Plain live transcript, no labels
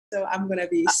So I'm going to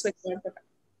be switching on.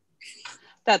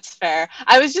 That's fair.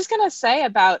 I was just gonna say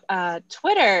about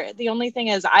Twitter. The only thing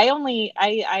is,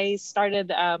 I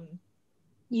started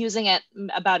using it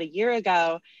about a year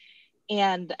ago,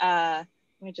 and let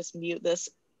me just mute this.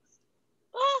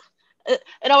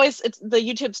 It's the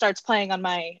YouTube starts playing on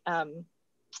my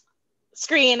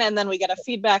screen, and then we get a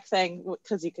feedback thing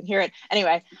because you can hear it.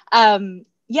 Anyway,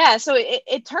 yeah. So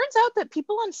it turns out that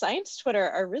people on science Twitter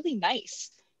are really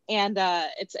nice. And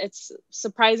it's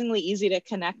surprisingly easy to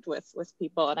connect with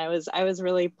people, and I was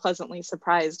really pleasantly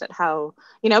surprised at how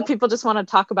people just want to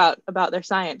talk about their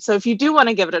science. So if you do want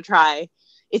to give it a try,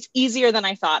 it's easier than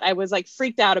I thought. I was like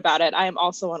freaked out about it. I am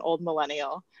also an old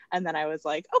millennial, and then I was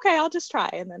like, okay, I'll just try,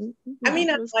 and then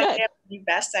it was good. The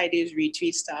best idea is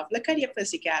retweet stuff. Look at your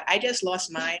pussycat. I just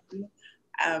lost mine.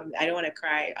 I don't want to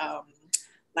cry.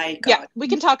 We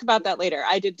can talk about that later.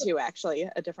 I did too, actually,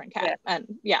 a different cat. Yeah.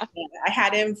 And yeah, I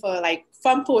had him for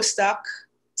from postdoc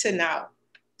to now.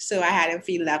 So I had him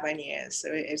for 11 years. So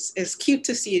it's cute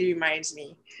to see. It reminds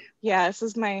me. Yeah, this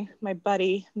is my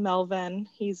buddy Melvin.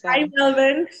 He's Hi,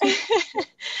 Melvin.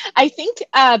 I think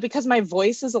because my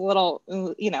voice is a little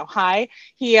high,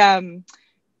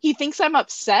 he thinks I'm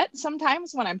upset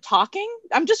sometimes when I'm talking.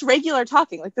 I'm just regular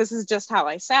talking, like this is just how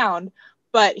I sound.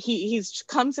 But he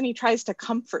comes and he tries to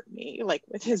comfort me, like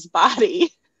with his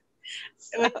body.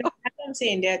 So. I'm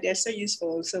saying they're so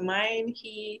useful. So mine,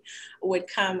 he would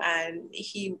come and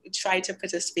he would try to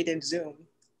participate in Zoom.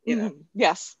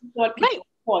 Yes. What people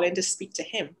call in to speak to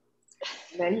him.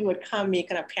 And then he would come, make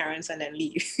an appearance, and then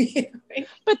leave.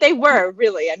 But they were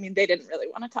really, I mean, they didn't really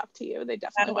want to talk to you. They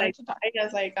definitely wanted to talk. I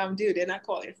was like, dude, they're not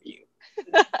calling for you.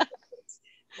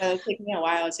 But it'll take me a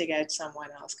while to get someone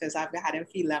else because I've had him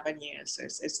for 11 years. So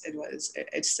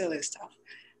it still is tough.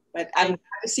 But I'm glad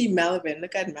to see Melvin.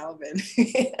 Look at Melvin.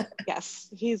 Yes,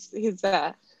 he's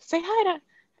say hi to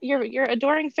your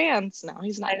adoring fans. No,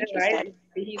 he's not interested. Right?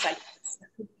 He's like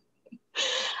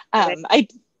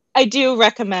I do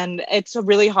recommend. It's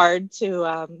really hard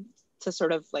to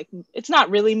sort of like, it's not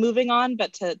really moving on,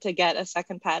 but to get a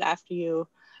second pet after you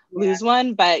lose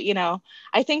one. But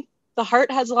I think the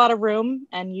heart has a lot of room,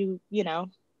 and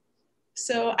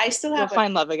so I still have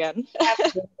find love again.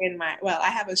 I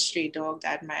have a stray dog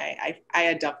that I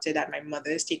adopted that my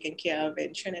mother is taking care of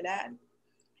in Trinidad,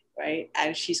 right?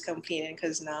 And she's complaining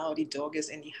because now the dog is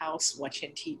in the house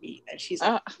watching TV, and she's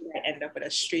like, I end up with a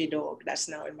stray dog that's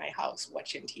now in my house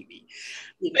watching TV.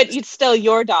 But it's still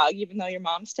your dog, even though your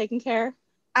mom's taking care.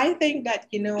 I think that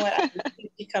what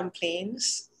she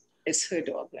complains, it's her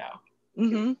dog now.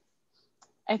 Mm-hmm.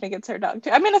 I think it's her dog too.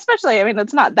 I mean,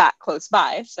 it's not that close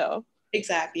by, so.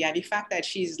 Exactly. And the fact that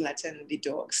she's letting the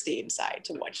dog stay inside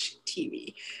to watch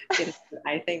TV,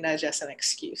 I think that's just an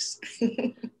excuse.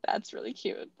 That's really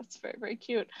cute. That's very, very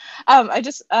cute. I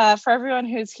just, for everyone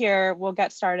who's here, we'll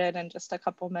get started in just a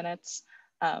couple minutes.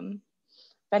 If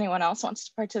anyone else wants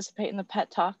to participate in the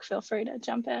pet talk, feel free to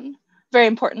jump in. Very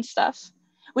important stuff.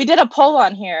 We did a poll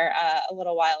on here a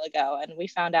little while ago, and we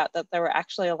found out that there were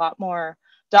actually a lot more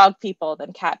dog people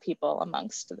than cat people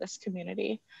amongst this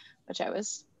community, which I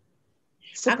was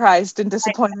surprised and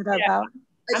disappointed about.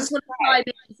 I just want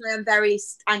to say I'm very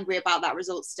angry about that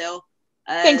result still.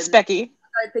 Thanks, Becky.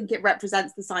 I don't think it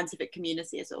represents the scientific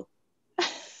community at all.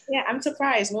 Yeah, I'm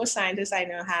surprised. Most scientists I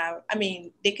know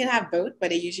they can have both, but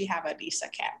they usually have at least a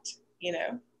cat,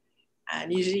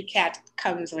 and usually cat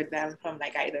comes with them from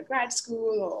like either grad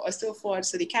school or so forth.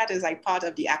 So the cat is like part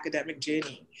of the academic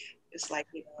journey. It's like,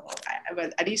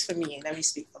 but at least for me, let me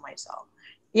speak for myself.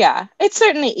 Yeah, it's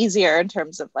certainly easier in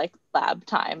terms of like lab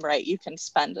time, right? You can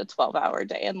spend a 12-hour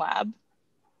day in lab.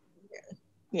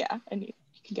 Yeah, and you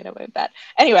can get away with that.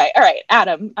 Anyway, all right,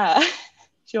 Adam, do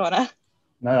you want to?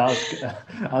 No,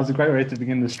 that was a great way to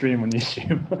begin the stream when you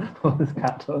assume all this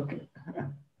cat talk.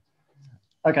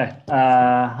 Okay,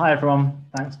 hi everyone,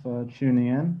 thanks for tuning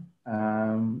in.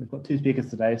 We've got two speakers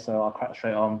today, so I'll crack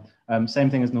straight on. Same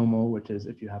thing as normal, which is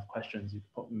if you have questions, you can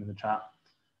put them in the chat.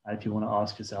 If you want to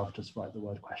ask yourself, just write the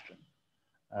word question.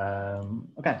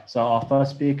 Okay, so our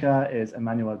first speaker is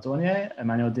Emmanuel Dornier.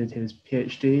 Emmanuel did his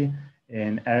PhD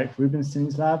in Eric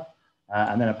Rubinstein's lab,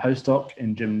 and then a postdoc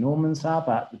in Jim Norman's lab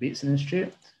at the Beatson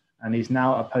Institute. And he's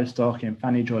now a postdoc in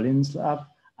Fanny Jolin's lab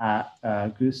at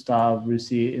Gustave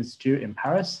Roussy Institute in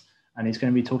Paris. And he's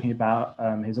going to be talking about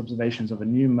his observations of a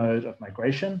new mode of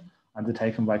migration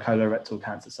undertaken by colorectal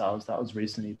cancer cells that was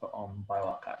recently put on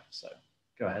bioRxiv. So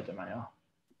go ahead, Emmanuel.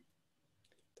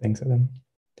 Thanks, Adam.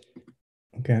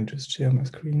 Okay, I'll just share my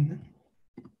screen.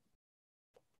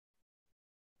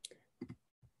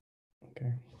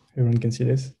 Okay, everyone can see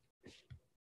this?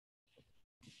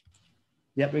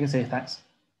 Yep, we can see it, thanks.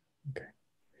 Okay.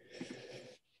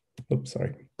 Oops,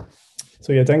 sorry.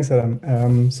 So yeah, thanks,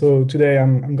 Adam. So today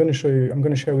I'm going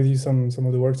to share with you some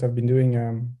of the works I've been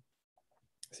doing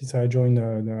since I joined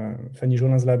the Fanny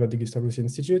Jolin's lab at the Gustave Roussy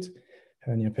Institute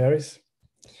near Paris.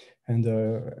 And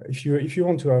if you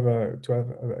want to have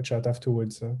a chat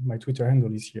afterwards, my Twitter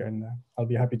handle is here, and I'll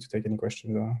be happy to take any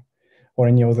questions or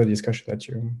any other discussion that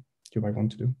you might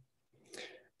want to do.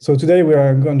 So today we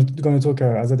are going to talk,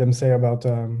 as Adam said, about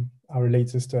our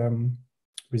latest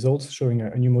results showing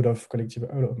a new mode of collective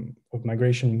of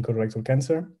migration in colorectal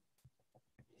cancer.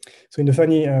 So in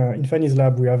Fanny's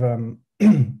lab, we have a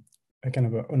kind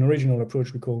of an original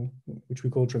approach which we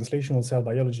call translational cell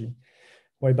biology,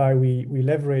 whereby we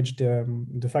leverage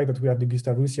the fact that we have the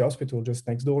Gustave Roussy Hospital just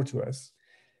next door to us.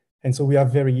 And so we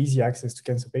have very easy access to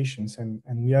cancer patients, and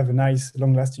we have a nice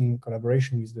long-lasting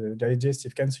collaboration with the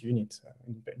digestive cancer unit,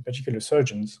 in particular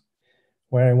surgeons,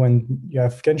 where when you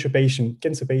have cancer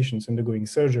patients undergoing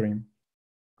surgery,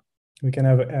 we can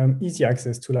have easy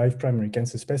access to live primary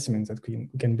cancer specimens that we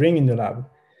can bring in the lab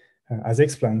as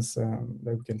explants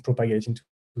that we can propagate into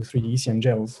 3D ECM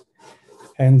gels.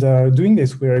 And doing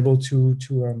this, we're able to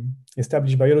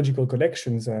establish biological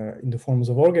collections in the forms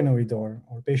of organoid or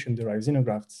patient-derived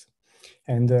xenografts.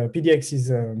 And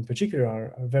PDXs in particular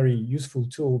are a very useful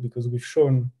tool, because we've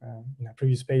shown in a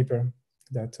previous paper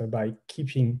that by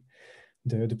keeping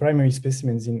the primary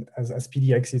specimens as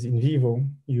PDXs in vivo,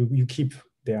 you keep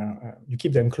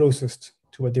them closest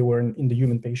to what they were in the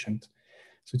human patient.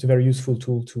 So it's a very useful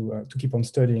tool to keep on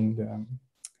studying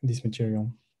this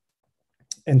material.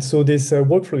 And so this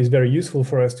workflow is very useful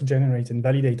for us to generate and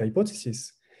validate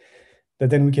hypotheses that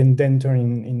then we can then turn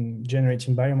in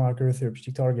generating biomarker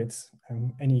therapeutic targets,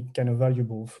 any kind of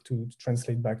valuable to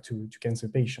translate back to cancer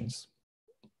patients.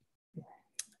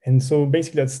 And so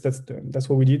basically that's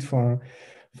what we did for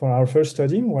our first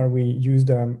study, where we used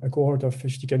a cohort of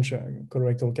 50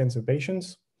 colorectal cancer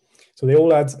patients. So they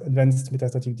all had advanced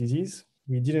metastatic disease.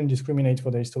 We didn't discriminate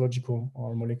for the histological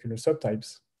or molecular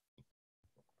subtypes.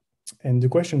 And the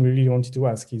question we really wanted to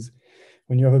ask is,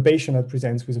 when you have a patient that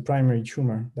presents with a primary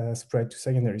tumor that has spread to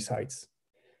secondary sites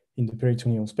in the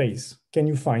peritoneal space, can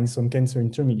you find some cancer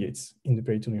intermediates in the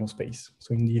peritoneal space,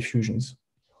 so in the effusions?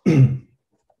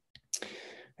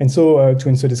 And so to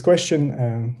answer this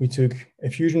question, we took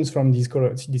effusions from these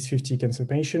 50 cancer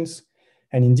patients.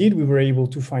 And indeed, we were able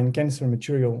to find cancer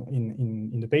material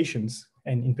in the patients,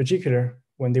 and in particular,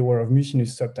 when they were of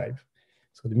mucinous subtype.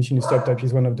 So the mucinous subtype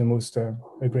is one of the most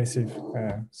aggressive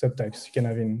subtypes you can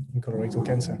have in colorectal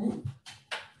cancer.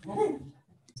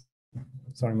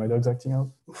 Sorry, my dog's acting out.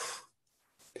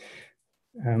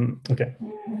 Okay.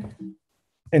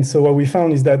 And so what we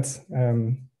found is that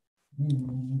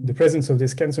the presence of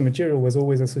this cancer material was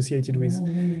always associated with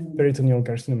peritoneal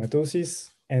carcinomatosis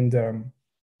and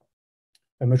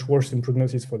a much worsened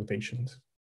prognosis for the patient.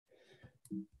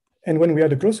 And when we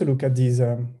had a closer look at these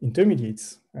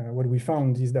intermediates, what we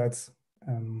found is that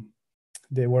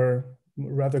they were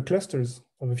rather clusters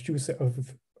of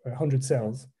of 100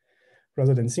 cells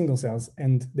rather than single cells.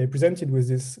 And they presented with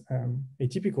this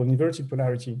atypical inverted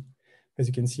polarity, as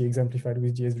you can see exemplified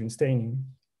with DS-green staining.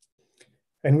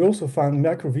 And we also found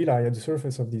macrovilli at the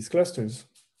surface of these clusters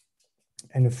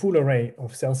and a full array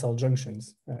of cell-cell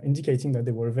junctions, indicating that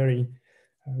they were very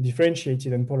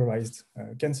differentiated and polarized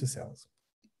cancer cells.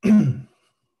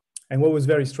 And what was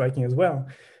very striking as well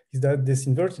is that this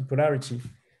inverted polarity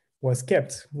was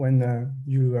kept when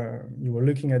you were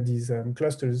looking at these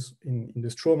clusters in the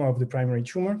stroma of the primary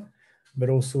tumor, but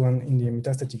also in the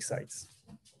metastatic sites.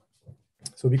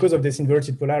 So because of this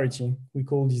inverted polarity, we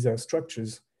call these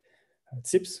structures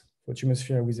CIPS, for tumor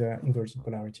sphere with inverted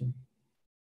polarity.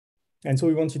 And so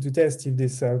we wanted to test if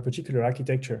this particular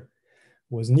architecture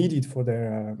was needed for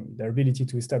their ability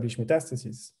to establish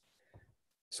metastases.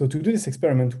 So to do this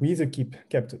experiment, we either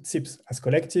kept CIPS as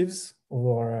collectives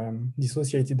or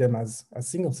dissociated them as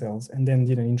single cells, and then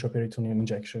did an intraperitoneal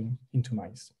injection into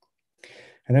mice.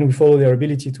 And then we followed their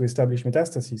ability to establish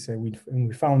metastases, and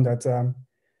we found that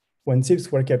when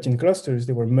CIPS were kept in clusters,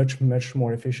 they were much, much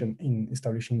more efficient in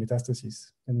establishing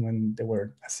metastases than when they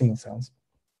were as single cells.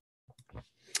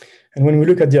 And when we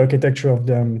look at the architecture of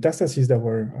the metastases that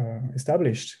were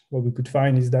established, what we could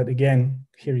find is that, again,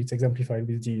 here it's exemplified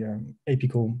with the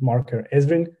apical marker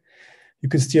ESVRIN, you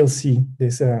could still see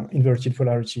this inverted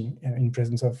polarity in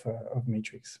presence of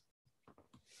matrix.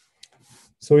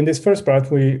 So in this first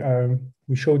part, we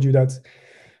showed you that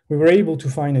we were able to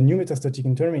find a new metastatic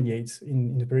intermediates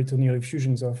in the peritoneal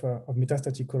effusions of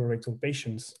metastatic colorectal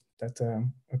patients that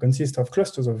consist of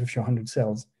clusters of a few hundred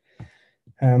cells.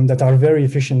 That are very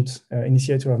efficient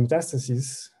initiator of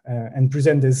metastases and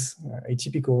present this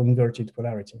atypical inverted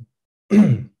polarity.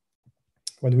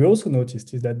 What we also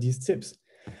noticed is that these tips,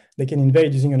 they can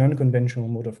invade using an unconventional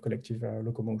mode of collective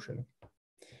locomotion.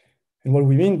 And what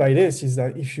we mean by this is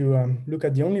that if you look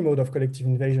at the only mode of collective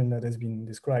invasion that has been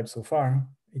described so far,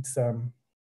 it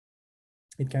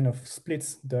kind of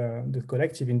splits the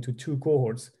collective into two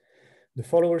cohorts, the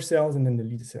follower cells and then the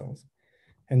leader cells.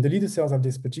 And the leader cells have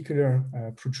this particular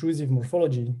protrusive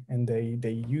morphology, and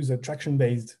they use a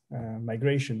traction-based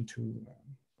migration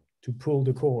to pull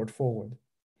the cohort forward.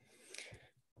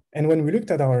 And when we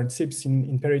looked at our tips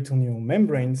in peritoneal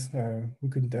membranes, we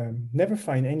could never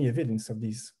find any evidence of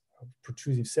these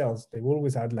protrusive cells. They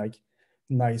always had like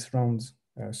nice, round,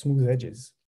 smooth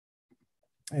edges.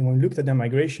 And when we looked at their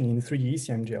migration in 3D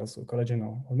ECM gel, so collagen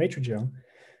or matrix gel,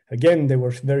 again, they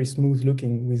were very smooth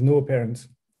looking with no apparent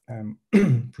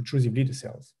protrusive leader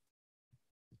cells.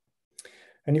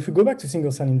 And if we go back to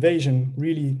single cell invasion,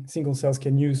 really single cells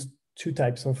can use two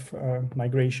types of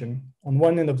migration. On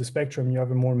one end of the spectrum, you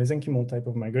have a more mesenchymal type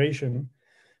of migration,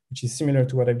 which is similar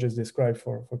to what I've just described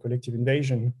for collective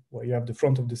invasion, where you have the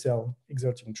front of the cell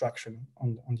exerting traction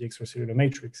on the extracellular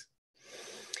matrix.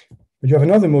 But you have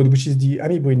another mode, which is the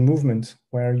amoeboid movement,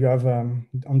 where you have,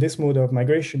 on this mode of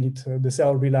migration, the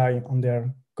cell rely on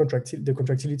the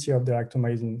contractility of their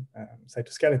actomyosin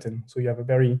cytoskeleton. So you have a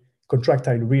very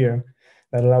contractile rear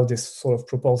that allows this sort of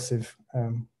propulsive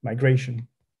migration.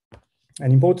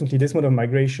 And importantly, this mode of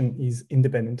migration is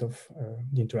independent of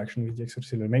the interaction with the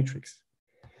extracellular matrix.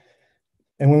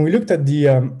 And when we looked at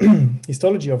the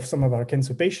histology of some of our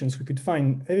cancer patients, we could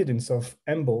find evidence of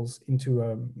embols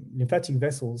into lymphatic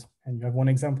vessels. And you have one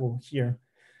example here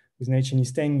with an H&E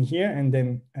staining here, and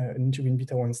then an interleukin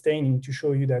beta-1 staining to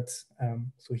show you that,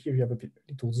 so here you have a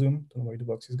little zoom, don't know why the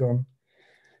box is gone.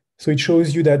 So it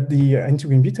shows you that the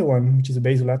interleukin beta-1, which is a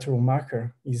basolateral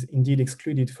marker, is indeed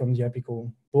excluded from the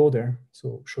apical border.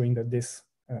 So showing that this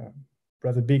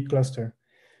rather big cluster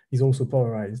is also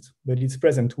polarized, but it's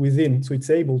present within, so it's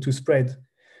able to spread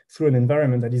through an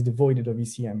environment that is devoid of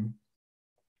ECM.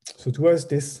 So to us,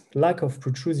 this lack of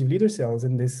protrusive leader cells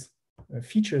and these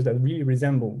features that really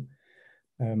resemble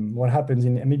what happens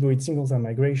in amoeboid single cell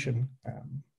migration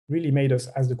really made us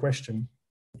ask the question,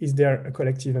 is there a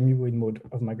collective amoeboid mode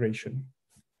of migration?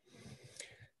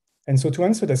 And so to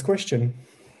answer this question,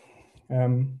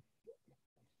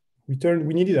 we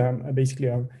needed basically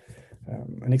an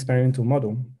experimental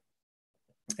model.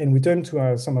 And we turned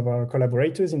to some of our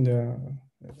collaborators in the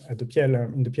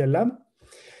PL lab.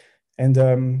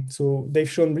 And so they've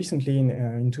shown recently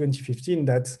in 2015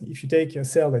 that if you take a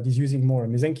cell that is using more a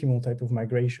mesenchymal type of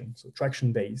migration, so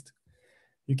traction-based,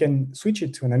 you can switch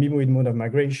it to an amoeboid mode of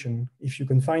migration if you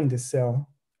confine this cell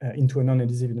into a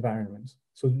non-adhesive environment.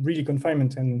 So really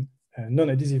confinement and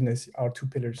non-adhesiveness are two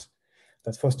pillars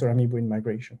that foster amoeboid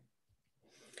migration.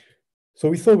 So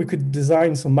we thought we could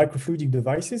design some microfluidic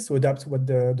devices to adapt what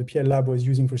the PL lab was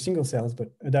using for single cells,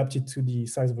 but adapt it to the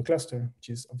size of a cluster, which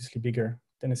is obviously bigger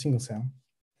than a single cell.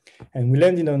 And we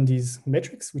landed on these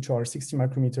metrics, which are 60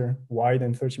 micrometer wide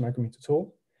and 30 micrometer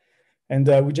tall. And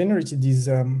we generated these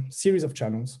series of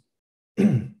channels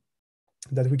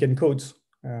that we can coat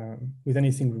with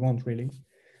anything we want, really.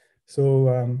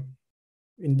 So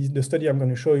in the study I'm going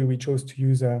to show you, we chose to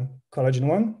use collagen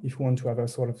 1 if we want to have a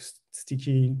sort of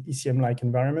sticky ECM-like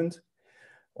environment,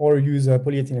 or use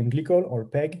polyethylene glycol or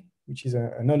PEG, which is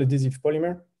a non-adhesive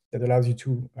polymer that allows you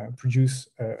to produce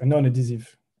a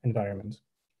non-adhesive environment.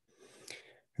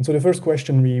 And so the first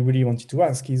question we really wanted to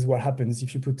ask is what happens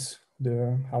if you put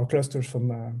our clusters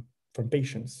from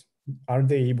patients? Are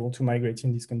they able to migrate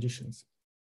in these conditions?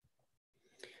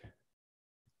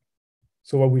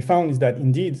 So what we found is that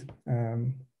indeed,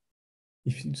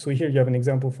 so here you have an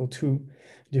example for two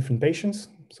different patients.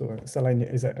 So a cell line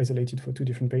is isolated for two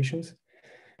different patients,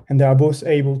 and they are both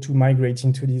able to migrate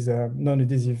into these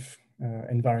non-adhesive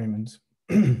environments.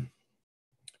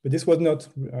 But this was not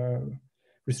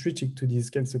restricted to these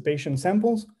cancer patient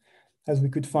samples, as we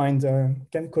could find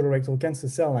colorectal cancer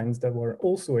cell lines that were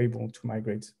also able to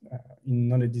migrate in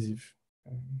non-adhesive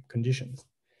conditions.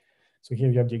 So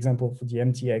here you have the example for the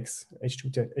MTX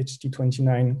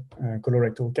HT29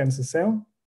 colorectal cancer cell,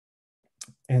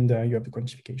 and you have the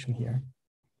quantification here.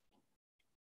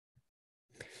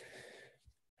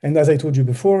 And as I told you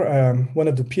before, one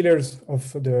of the pillars of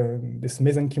this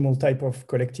mesenchymal type of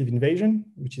collective invasion,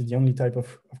 which is the only type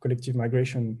of collective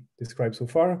migration described so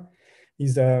far,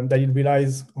 is that it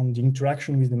relies on the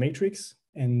interaction with the matrix,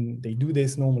 and they do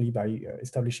this normally by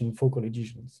establishing focal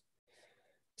adhesions.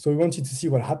 So we wanted to see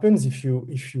what happens if you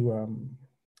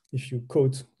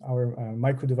coat our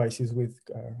micro devices with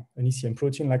an ECM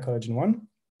protein like collagen 1.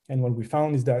 And what we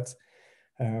found is that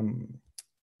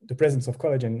the presence of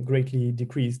collagen greatly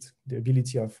decreased the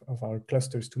ability of our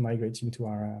clusters to migrate into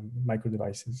our micro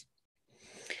devices.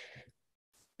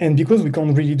 And because we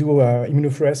can't really do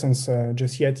immunofluorescence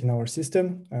just yet in our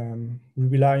system, we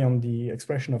rely on the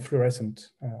expression of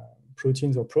fluorescent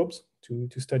proteins or probes to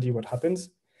study what happens.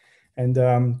 And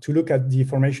to look at the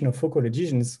formation of focal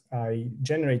adhesions, I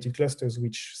generated clusters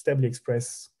which stably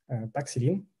express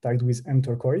paxillin tagged with M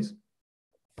turquoise.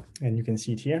 And you can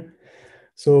see it here.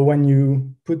 So when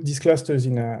you put these clusters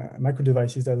in micro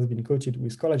devices that have been coated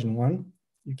with collagen 1,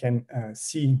 you can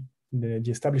see the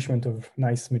establishment of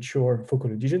nice mature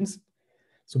focal adhesions.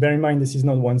 So bear in mind, this is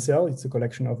not one cell, it's a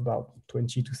collection of about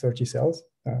 20 to 30 cells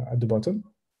at the bottom.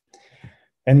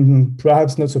 And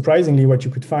perhaps not surprisingly, what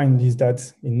you could find is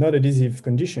that in non-adhesive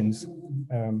conditions,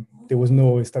 there was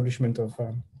no establishment of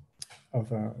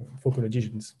focal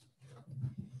adhesions.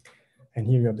 And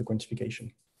here you have the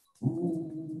quantification.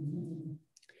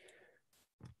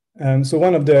 So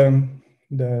one of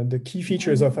the key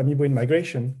features of amoeboid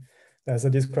migration, as I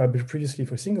described previously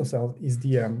for single cell, is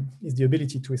the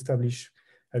ability to establish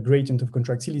a gradient of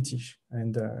contractility.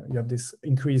 And you have this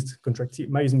increased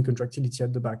myosin contractility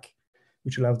at the back,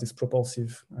 which allows this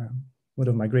propulsive mode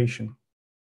of migration.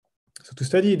 So to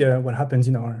study what happens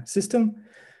in our system,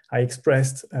 I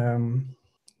expressed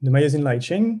the myosin light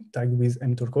chain tagged with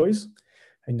M turquoise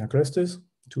in our clusters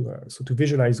to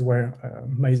visualize where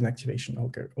myosin activation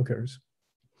occurs.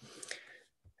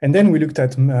 And then we looked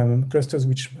at clusters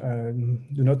which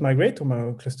do not migrate,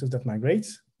 or clusters that migrate.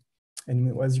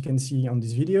 And as you can see on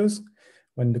these videos,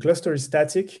 when the cluster is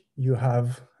static, you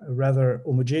have a rather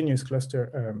homogeneous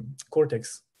cluster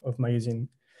cortex of myosin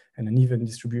and an even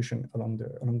distribution along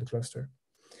the cluster.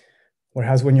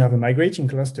 Whereas when you have a migrating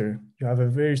cluster, you have a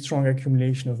very strong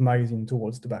accumulation of myosin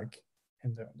towards the back,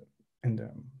 and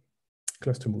the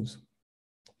cluster moves.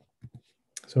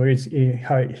 So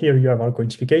here you have our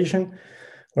quantification,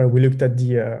 where we looked at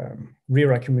the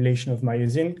rear accumulation of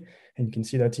myosin. And you can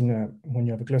see that when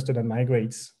you have a cluster that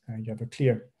migrates, you have a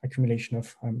clear accumulation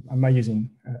of myosin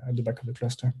at the back of the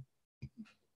cluster.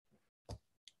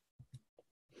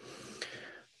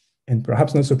 And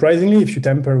perhaps not surprisingly, if you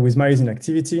tamper with myosin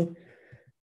activity,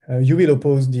 you will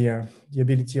oppose the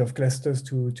ability of clusters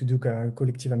to do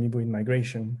collective amoeboid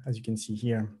migration, as you can see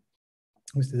here,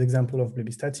 with this example of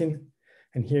blebistatin.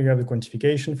 And here you have the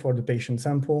quantification for the patient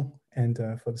sample and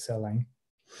for the cell line.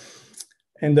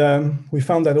 And we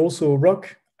found that also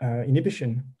ROC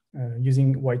inhibition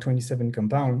using Y27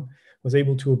 compound was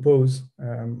able to oppose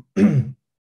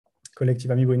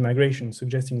collective amoeboid migration,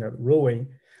 suggesting that ROA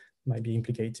might be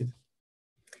implicated.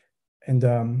 And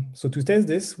so to test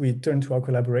this, we turned to our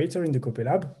collaborator in the COPE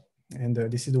lab. And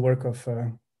this is the work of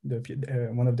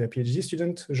one of their PhD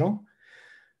students, Jean.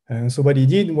 So what he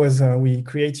did was we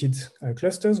created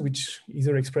clusters which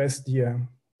either express the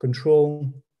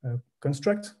control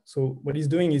construct. So what he's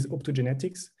doing is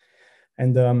optogenetics.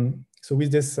 And so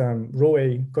with this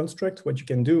ROA construct, what you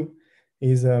can do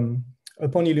is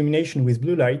upon illumination with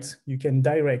blue light, you can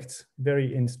direct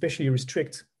and especially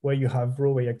restrict where you have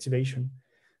ROA activation.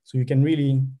 So you can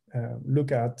really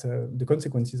look at the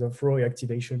consequences of ROA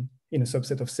activation in a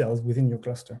subset of cells within your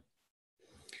cluster.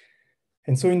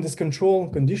 And so in this control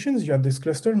conditions, you have this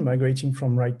cluster migrating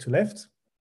from right to left,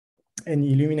 and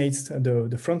illuminates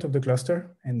the front of the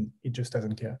cluster, and it just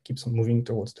doesn't care, keeps on moving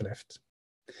towards the left.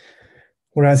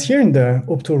 Whereas here in the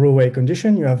opto-ROA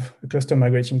condition, you have a cluster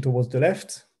migrating towards the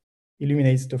left,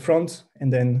 illuminates the front,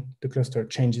 and then the cluster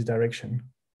changes direction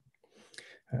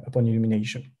upon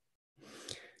illumination.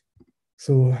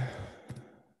 So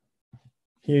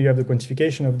here you have the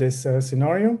quantification of this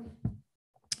scenario,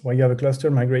 where you have a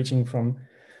cluster migrating from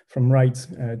right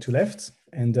to left,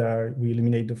 and we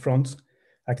illuminate the front,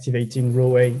 activating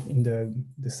ROA in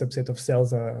the subset of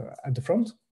cells at the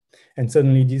front. And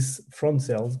suddenly these front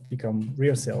cells become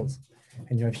rear cells.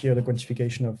 And you have here the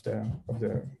quantification of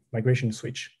the migration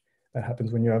switch that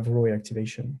happens when you have ROA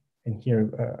activation. And here,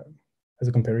 as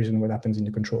a comparison, what happens in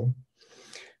the control.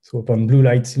 So upon blue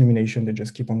light illumination, they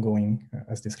just keep on going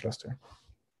as this cluster.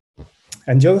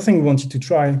 And the other thing we wanted to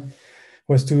try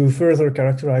was to further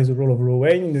characterize the role of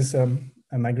ROA in this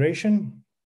migration,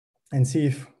 and see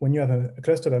if when you have a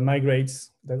cluster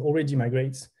that already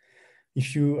migrates,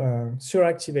 if you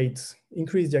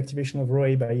increase the activation of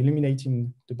ROA by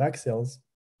illuminating the back cells,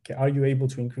 okay, are you able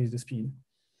to increase the speed?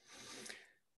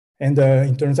 And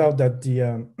it turns out that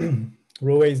the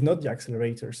ROA is not the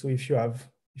accelerator. So if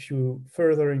you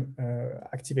further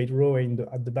activate ROA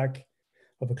at the back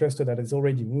of a cluster that is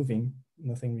already moving,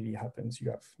 nothing really happens.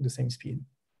 You have the same speed.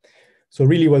 So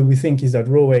really what we think is that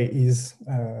ROA is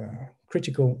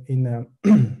critical in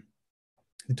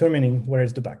determining where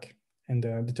is the back and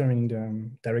determining the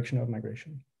direction of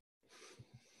migration.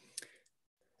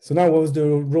 So now what was the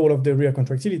role of the rear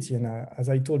contractility? And as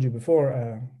I told you before,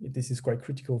 this is quite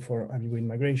critical for amyloid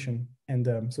migration. And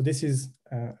so this is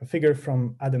a figure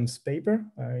from Adam's paper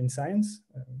in Science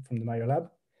from the Meyer lab.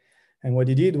 And what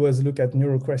he did was look at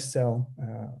neural crest cell,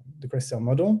 the crest cell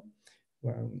model,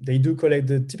 where they do collect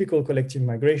the typical collective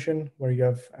migration, where you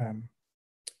have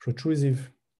protrusive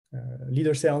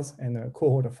leader cells and a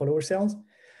cohort of follower cells.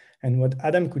 And what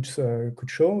Adam could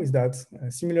show is that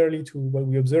similarly to what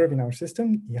we observe in our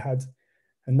system, he had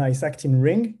a nice actin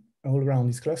ring all around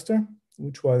this cluster,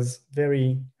 which was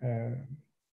very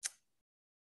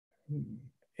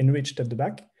enriched at the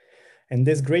back. And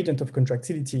this gradient of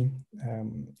contractility,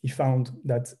 he found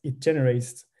that it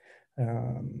generates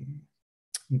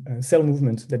cell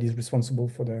movement that is responsible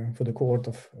for the cohort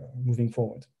of moving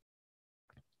forward.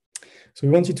 So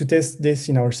we wanted to test this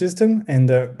in our system, and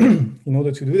in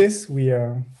order to do this, we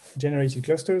generated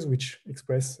clusters which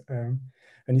express an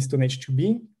histone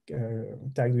H2B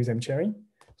tagged with mCherry.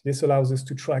 So this allows us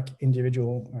to track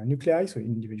individual nuclei, so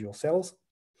individual cells.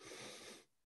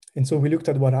 And so we looked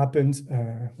at what happens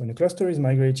when a cluster is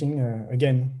migrating,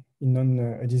 again, in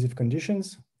non-adhesive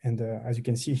conditions. And as you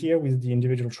can see here with the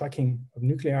individual tracking of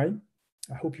nuclei,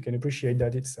 I hope you can appreciate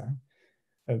that it's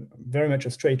very much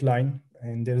a straight line,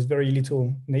 and there's very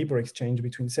little neighbor exchange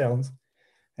between cells.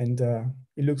 And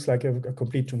it looks like a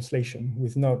complete translation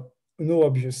with no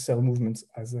obvious cell movements,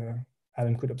 as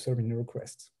Alan could observe in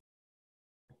NeuroQuest.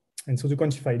 And so to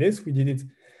quantify this, we did it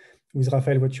with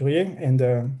Raphaël Voiturier. And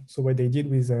so what they did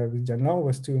with Diane Laure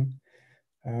was to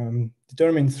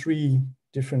determine 3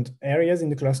 different areas in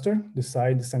the cluster: the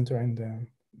side, the center, and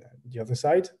the other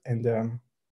side. And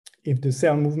if the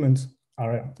cell movements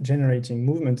are generating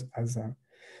movement as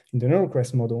in the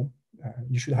NeuroQuest model,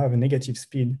 you should have a negative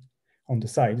speed on the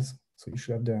sides. So you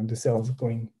should have the cells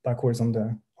going backwards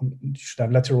you should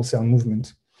have lateral cell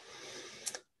movement.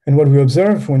 And what we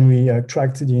observed when we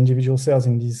tracked the individual cells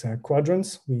in these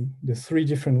quadrants, the 3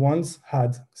 different ones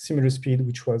had similar speed,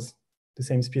 which was the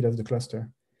same speed as the cluster.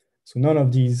 So none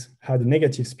of these had a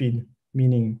negative speed,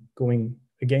 meaning going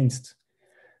against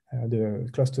the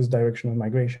cluster's direction of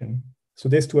migration. So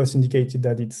this to us indicated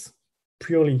that it's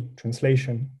purely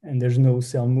translation and there's no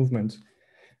cell movement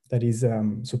that is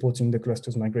supporting the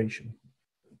cluster's migration.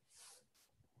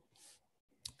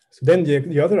 So then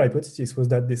the other hypothesis was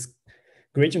that this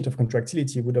gradient of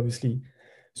contractility would obviously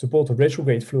support a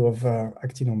retrograde flow of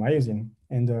actin or myosin.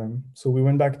 And so we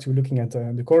went back to looking at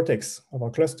the cortex of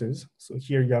our clusters. So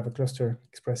here you have a cluster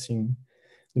expressing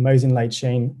the myosin light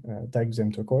chain tagged with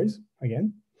M turquoise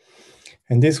again.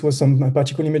 And this was some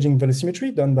particle imaging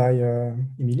velocimetry done by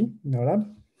Emily in our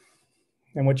lab.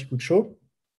 And what you could show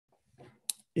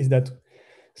is that,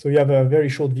 so you have a very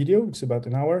short video, it's about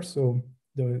an hour. So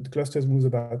the clusters moves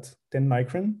about 10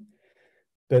 micron.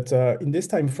 But in this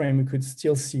time frame, we could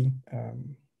still see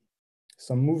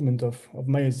some movement of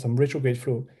myosin, some retrograde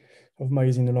flow of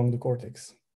myosin along the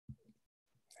cortex.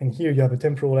 And here you have a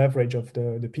temporal average of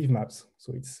the PIV maps.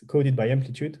 So it's coded by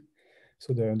amplitude.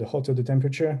 So the hotter the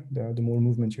temperature, the more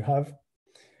movement you have.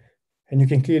 And you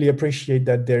can clearly appreciate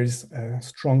that there's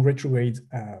strong retrograde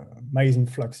myosin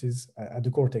fluxes at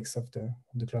the cortex of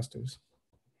the clusters.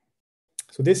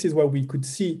 So this is what we could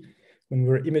see when we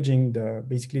were imaging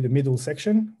basically the middle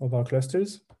section of our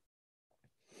clusters.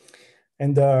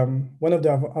 And one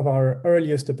of our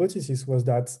earliest hypotheses was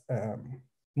that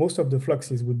most of the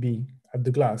fluxes would be at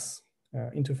the glass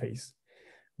interface,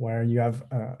 where you have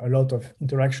a lot of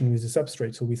interaction with the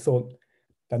substrate. So we thought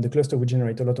that the cluster would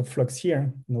generate a lot of flux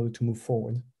here in order to move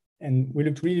forward. And we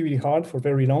looked really, really hard for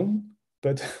very long,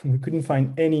 but we couldn't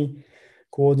find any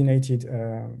coordinated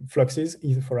fluxes,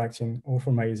 either for actin or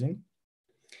for myosin.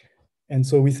 And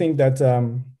so we think that,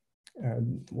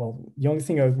 well, the only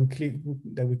thing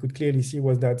that we could clearly see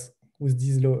was that with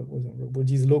these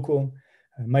local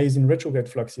myosin retrograde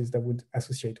fluxes that would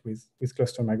associate with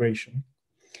cluster migration.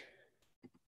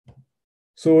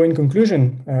 So in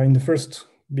conclusion, in the first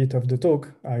bit of the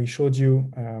talk, I showed you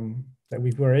that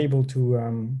we were able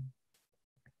to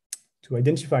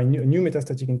identify a new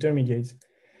metastatic intermediate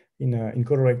in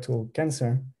colorectal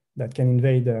cancer that can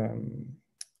invade in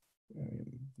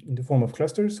the form of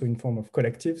clusters, so in form of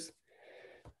collectives,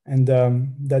 and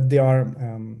that they are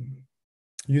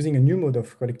using a new mode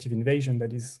of collective invasion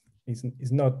that is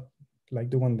not like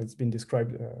the one that's been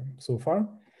described so far.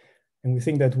 And we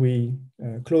think that we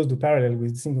closed the parallel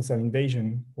with single cell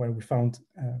invasion, where we found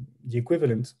the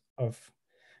equivalent of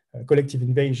collective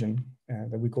invasion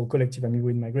that we call collective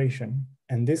amyloid migration.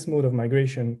 And this mode of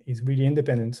migration is really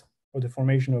independent of the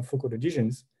formation of focal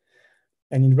adhesions,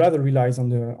 and it rather relies on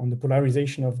the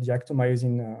polarization of the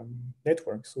actomyosin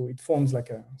network. So it forms like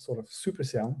a sort of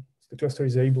supercell. The cluster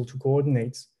is able to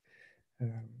coordinate,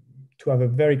 to have a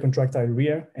very contractile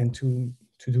rear, and to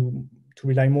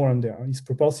rely more on its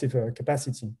propulsive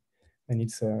capacity and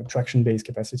its traction-based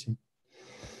capacity.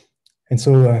 And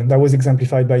so that was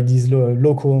exemplified by these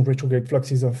local retrograde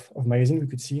fluxes of myosin we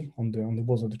could see on the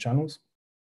walls of the channels.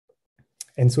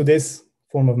 And so this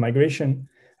form of migration,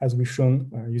 as we've shown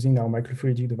using our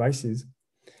microfluidic devices,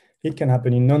 it can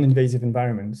happen in non-invasive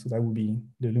environments. So that would be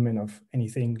the lumen of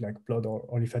anything like blood or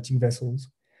lymphatic vessels.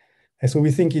 And so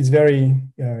we think it's very,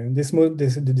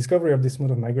 the discovery of this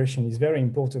mode of migration is very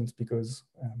important because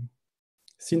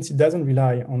since it doesn't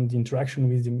rely on the interaction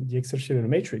with the extracellular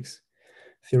matrix,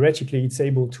 theoretically it's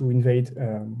able to invade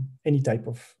any type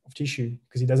of tissue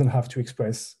because it doesn't have to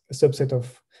express a subset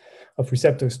of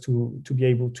receptors to be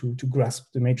able to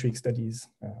grasp the matrix that is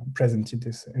present in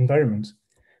this environment.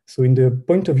 So in the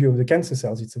point of view of the cancer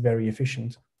cells, it's a very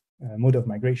efficient mode of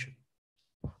migration.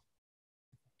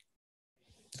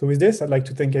 So with this, I'd like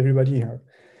to thank everybody here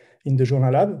in the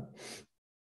Journal Lab,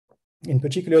 in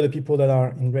particular the people that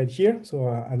are in red here. So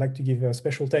I'd like to give a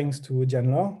special thanks to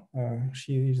Diane Laure.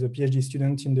 She is a PhD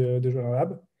student in the Journal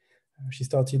Lab. She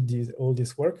started all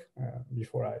this work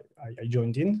before I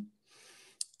joined in.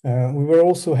 We were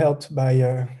also helped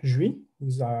by Julie, who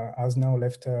has now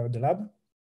left the lab.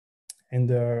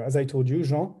 And as I told you,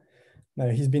 Jean,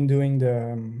 he's been doing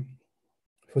the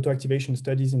photoactivation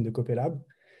studies in the COPE lab.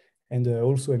 And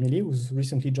also Emily, who's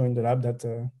recently joined the lab, that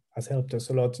has helped us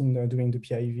a lot in doing the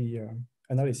PIV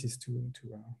analysis to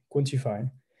quantify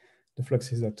the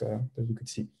fluxes that we could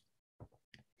see.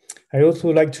 I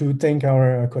also like to thank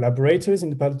our collaborators in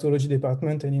the pathology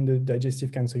department and in the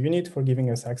digestive cancer unit for giving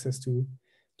us access to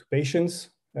patients.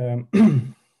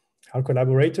 Our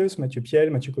collaborators, Mathieu Piel,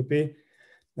 Mathieu Copé,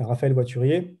 Raphaël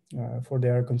Voiturier, for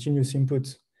their continuous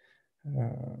input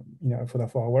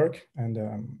for our work, and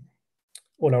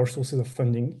all our sources of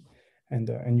funding,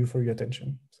 and you for your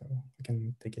attention. So I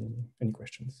can take any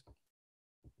questions.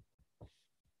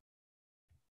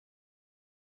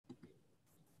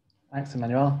 Thanks,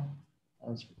 Emmanuel. That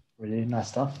was really nice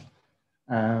stuff.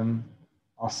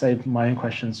 I'll save my own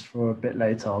questions for a bit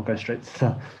later. I'll go straight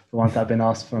to the ones that have been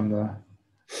asked from the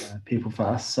people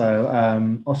first. So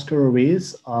Oscar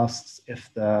Ruiz asks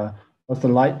if does the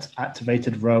light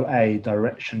activated row A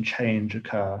direction change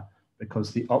occur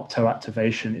because the opto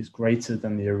activation is greater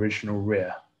than the original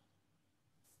rear?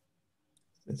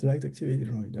 It's light activated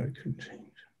row direction change.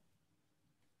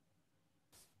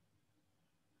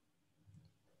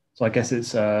 So I guess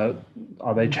it's, are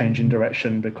they changing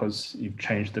direction because you've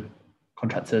changed the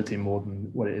contractility more than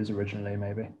what it is originally,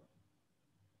 maybe?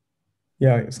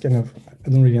 Yeah, it's kind of, I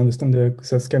don't really understand because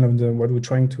that's kind of what we're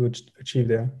trying to achieve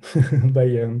there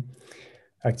by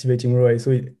activating row A.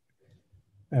 So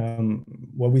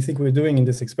what we think we're doing in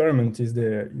this experiment is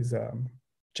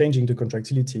changing the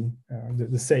contractility,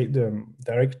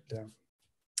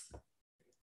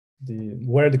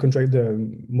 where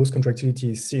the most contractility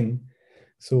is seen.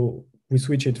 So we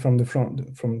switch it from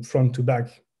front to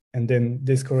back, and then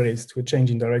this correlates to a change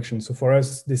in direction. So for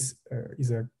us, this is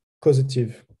a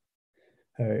causative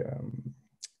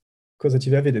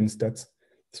evidence that,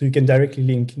 so you can directly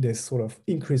link this sort of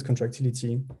increased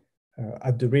contractility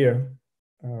at the rear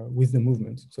with the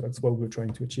movement. So that's what we're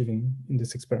trying to achieve in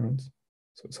this experiment.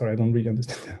 So sorry, I don't really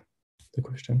understand the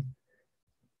question.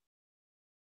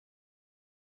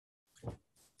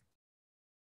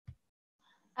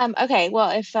 Okay,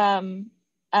 well, if,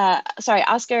 sorry,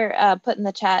 Oscar put in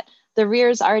the chat, the rear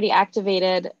is already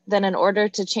activated, then in order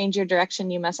to change your direction,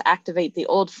 you must activate the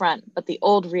old front, but the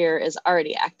old rear is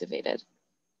already activated.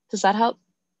 Does that help?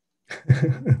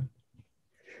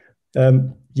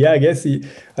 Yeah, I guess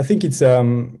I think it's a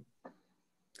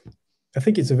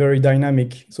very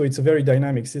dynamic. So it's a very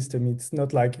dynamic system. It's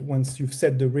not like once you've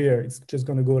set the rear, it's just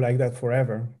going to go like that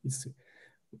forever.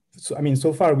 So I mean,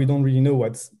 so far we don't really know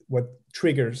what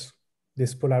triggers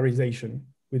this polarization.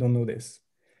 We don't know this.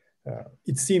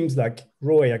 It seems like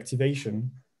row A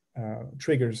activation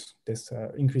triggers this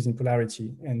increase in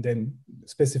polarity, and then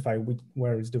specify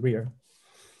where is the rear.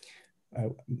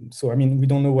 So I mean, we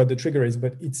don't know what the trigger is,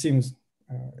 but it seems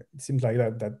like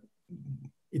that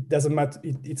it doesn't matter.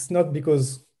 It's not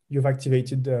because you've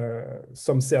activated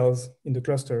some cells in the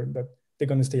cluster that they're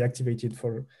going to stay activated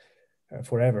for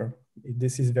forever.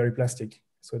 This is very plastic,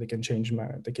 so they can change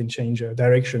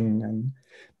direction, and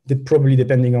probably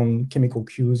depending on chemical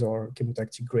cues or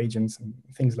chemotactic gradients and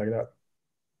things like that.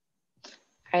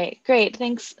 All right, great.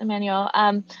 Thanks, Emmanuel.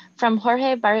 From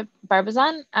Jorge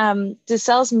Barbazan, do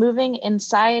cells moving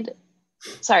inside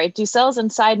do cells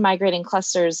inside migrating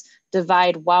clusters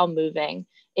divide while moving?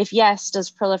 If yes, does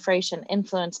proliferation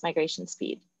influence migration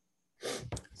speed?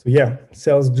 So yeah,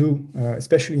 cells do,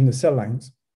 especially in the cell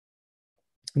lines.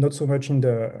 Not so much in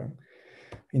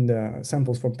the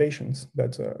samples from patients,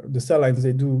 but the cell lines,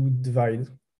 they do divide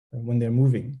when they're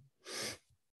moving.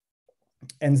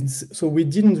 And so we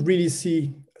didn't really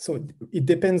see, so it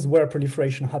depends where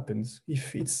proliferation happens.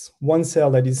 If it's one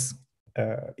cell that is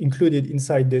included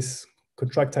inside this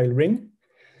contractile ring,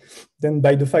 then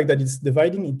by the fact that it's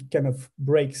dividing, it kind of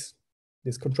breaks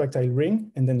this contractile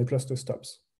ring and then the cluster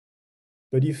stops.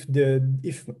 But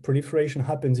if proliferation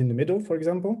happens in the middle, for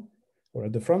example, or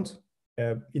at the front,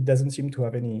 it doesn't seem to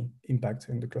have any impact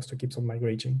and the cluster keeps on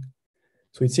migrating.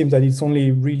 So it seems that it's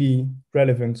only really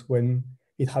relevant when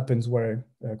it happens where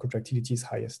contractility is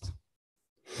highest.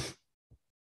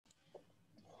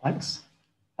 Thanks.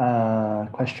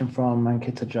 Question from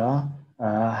Mankita Jar.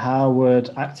 How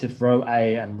would active row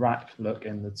A and rack look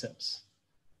in the tips?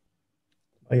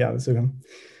 Oh, yeah, it's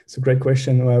a great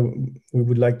question. We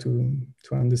would like to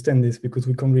understand this because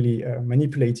we can't really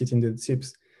manipulate it in the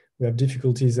tips. We have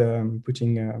difficulties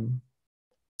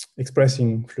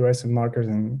expressing fluorescent markers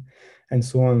and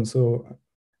so on. So,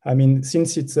 I mean,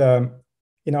 since it's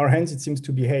in our hands, it seems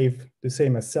to behave the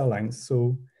same as cell lines.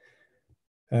 So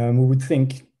we would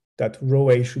think that row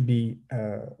A should be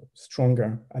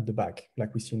stronger at the back,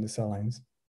 like we see in the cell lines.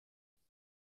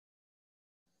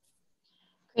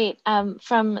 Great.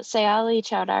 From Sayali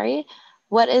Chowdhury,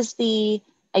 what is the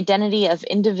identity of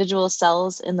individual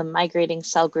cells in the migrating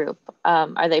cell group?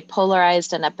 Are they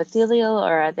polarized and epithelial,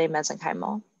 or are they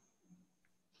mesenchymal?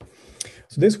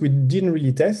 So this we didn't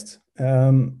really test.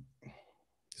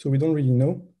 So we don't really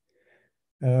know.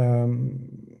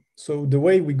 So the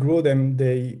way we grow them,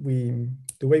 the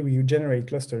way we generate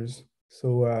clusters.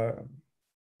 So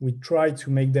we try to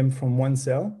make them from one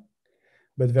cell,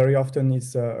 but very often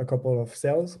it's a couple of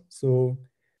cells. So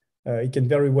it can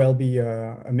very well be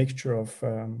a mixture of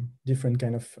different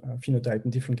kind of phenotype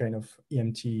and different kind of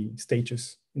EMT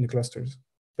stages in the clusters.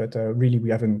 But really, we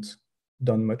haven't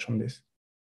done much on this.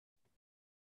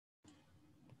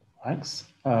 Thanks.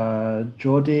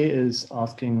 Jordi is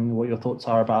asking what your thoughts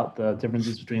are about the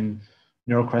differences between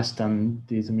neurocrest and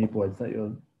these amoeboids that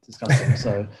you're discussing.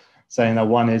 So saying that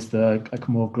one is the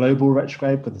more global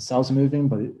retrograde because the cells are moving,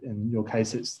 but in your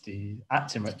case, it's the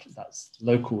actin retrograde that's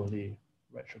locally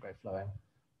retrograde flowing.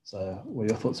 So what are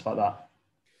your thoughts about that?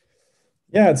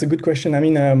 Yeah, it's a good question. I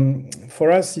mean,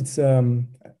 for us, it's, I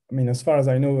mean, as far as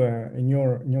I know, in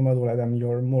your model, Adam,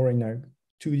 you're more in a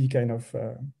 2D kind of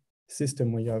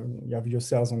system where you have your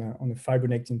cells on a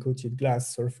fibronectin coated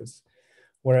glass surface.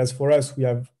 Whereas for us, we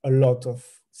have a lot of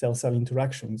cell-cell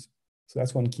interactions. So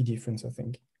that's one key difference, I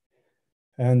think.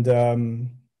 And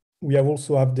we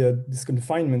also have this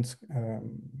confinement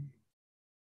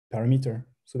parameter.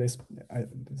 So there's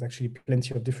actually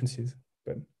plenty of differences,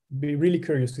 but be really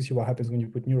curious to see what happens when you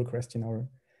put neurocrest in our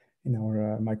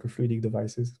microfluidic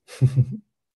devices.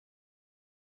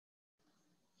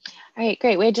 All right,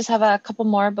 great. We just have a couple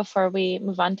more before we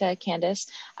move on to Kandice.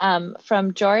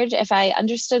 From George, if I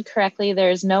understood correctly,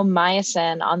 there's no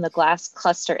myosin on the glass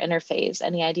cluster interface.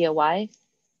 Any idea why?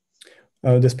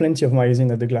 There's plenty of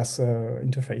myosin at the glass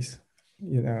interface.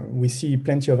 You know, we see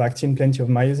plenty of actin, plenty of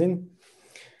myosin.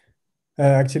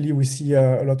 Actually, we see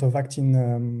a lot of actin,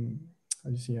 how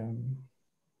do you see,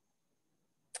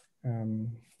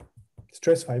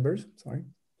 stress fibers, sorry.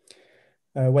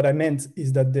 What I meant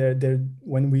is that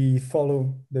when we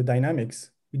follow the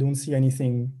dynamics, we don't see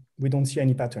anything, we don't see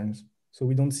any patterns. So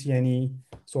we don't see any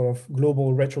sort of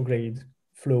global retrograde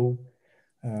flow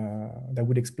that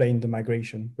would explain the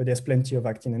migration, but there's plenty of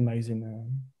actin and myosin.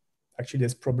 Actually,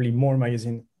 there's probably more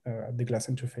myosin at the glass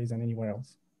interface than anywhere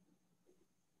else.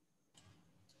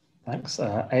 Thanks.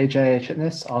 AJ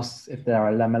Chitnis asks if there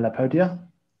are lamellipodia.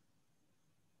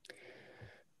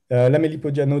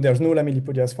 Lamellipodia, no, there's no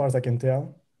lamellipodia as far as I can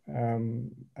tell. I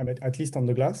mean, at least on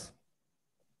the glass,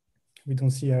 we don't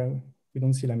see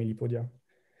lamellipodia.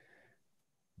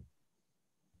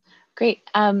 Great.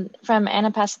 From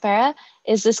Anna Pasapera,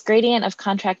 is this gradient of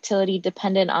contractility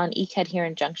dependent on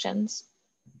E-cadherent junctions?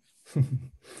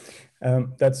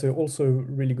 That's also a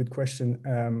really good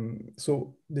question.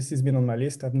 So this has been on my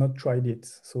list. I've not tried it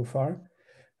so far.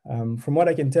 From what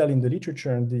I can tell in the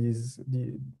literature, I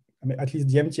mean, at least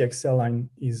the MTX cell line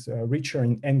is richer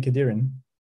in N-cadherin.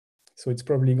 So it's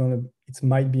probably it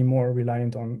might be more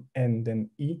reliant on N than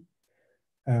E.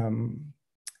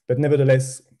 But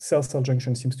nevertheless, cell-cell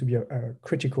junction seems to be a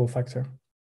critical factor.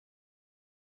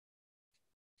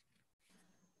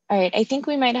 All right, I think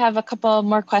we might have a couple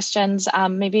more questions.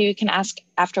 Maybe we can ask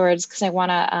afterwards because I want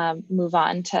to move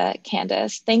on to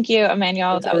Kandice. Thank you,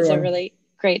 Emmanuel. Thanks, that was a everyone. really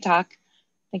great talk.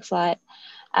 Thanks a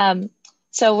lot.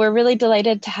 So we're really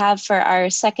delighted to have for our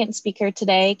second speaker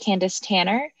today, Kandice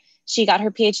Tanner. She got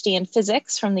her PhD in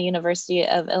physics from the University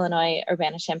of Illinois,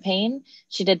 Urbana-Champaign.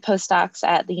 She did postdocs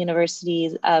at the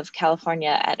Universities of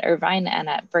California at Irvine and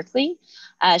at Berkeley.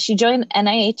 She joined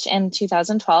NIH in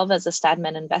 2012 as a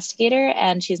Stadman investigator,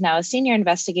 and she's now a senior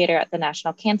investigator at the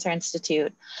National Cancer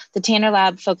Institute. The Tanner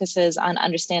Lab focuses on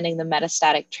understanding the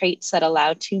metastatic traits that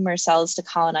allow tumor cells to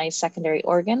colonize secondary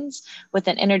organs with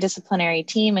an interdisciplinary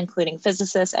team, including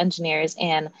physicists, engineers,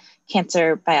 and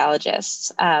cancer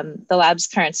biologists. The lab's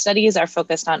current studies are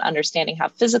focused on understanding how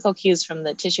physical cues from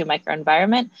the tissue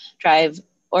microenvironment drive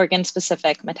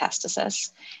organ-specific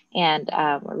metastasis. And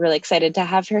we're really excited to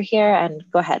have her here, and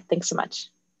go ahead, thanks so much.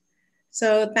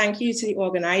 So thank you to the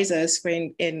organizers for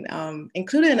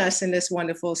including us in this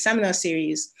wonderful seminar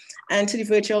series, and to the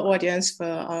virtual audience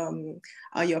for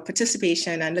your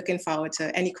participation, and looking forward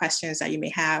to any questions that you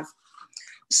may have.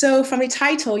 So from the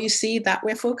title, you see that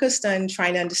we're focused on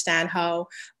trying to understand how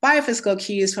biophysical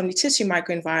cues from the tissue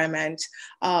microenvironment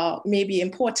may be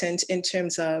important in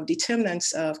terms of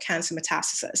determinants of cancer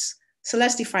metastasis. So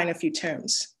let's define a few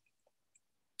terms.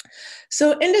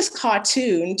 So in this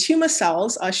cartoon, tumor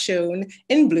cells are shown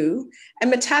in blue,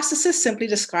 and metastasis simply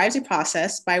describes the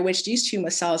process by which these tumor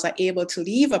cells are able to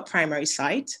leave a primary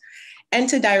site,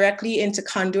 enter directly into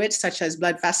conduits such as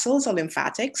blood vessels or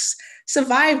lymphatics,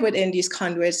 survive within these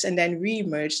conduits, and then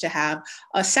re-emerge to have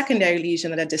a secondary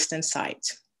lesion at a distant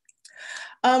site.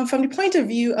 From the point of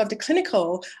view of the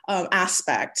clinical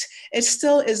aspect, it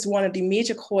still is one of the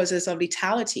major causes of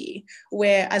lethality,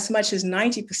 where as much as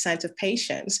 90% of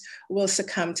patients will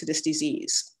succumb to this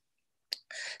disease.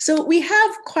 So we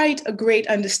have quite a great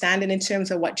understanding in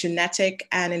terms of what genetic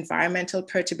and environmental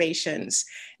perturbations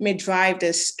may drive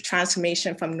this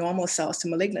transformation from normal cells to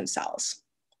malignant cells.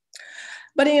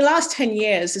 But in the last 10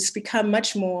 years, it's become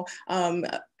much more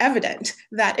evident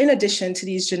that in addition to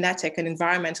these genetic and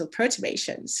environmental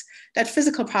perturbations, that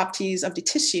physical properties of the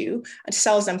tissue and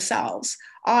cells themselves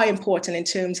are important in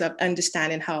terms of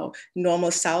understanding how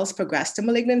normal cells progress to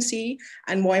malignancy,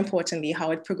 and more importantly,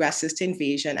 how it progresses to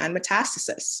invasion and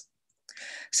metastasis.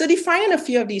 So defining a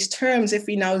few of these terms, if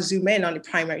we now zoom in on the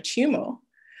primary tumor,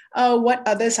 what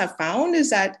others have found is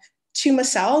that tumor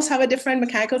cells have a different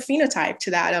mechanical phenotype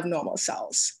to that of normal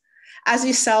cells. As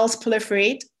these cells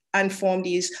proliferate and form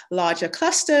these larger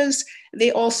clusters,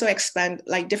 they also expend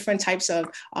like different types of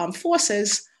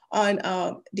forces on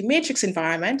the matrix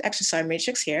environment, extracellular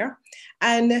matrix here,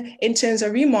 and in terms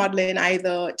of remodeling,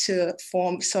 either to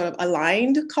form sort of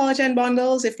aligned collagen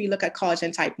bundles, if we look at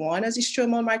collagen type 1 as the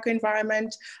stromal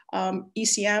microenvironment,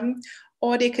 ECM,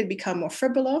 or they could become more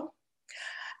fibrillar.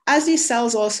 As these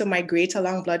cells also migrate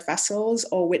along blood vessels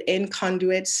or within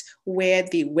conduits where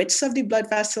the widths of the blood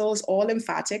vessels or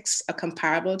lymphatics are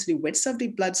comparable to the widths of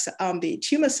the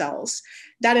tumor cells,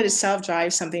 that in itself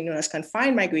drives something known as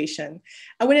confined migration.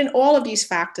 And within all of these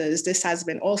factors, this has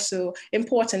been also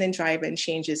important in driving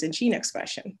changes in gene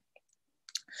expression.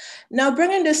 Now,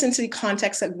 bringing this into the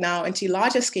context of now into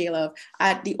larger scale of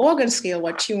at the organ scale,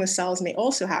 what tumor cells may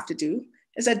also have to do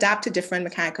is adapt to different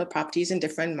mechanical properties in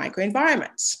different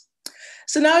microenvironments.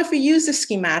 So now if we use the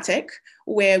schematic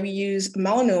where we use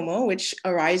melanoma, which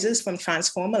arises from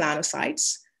transformed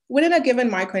melanocytes, within a given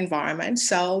microenvironment,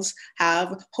 cells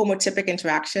have homotypic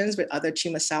interactions with other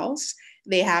tumor cells.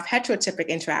 They have heterotypic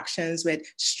interactions with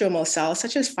stromal cells,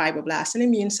 such as fibroblasts and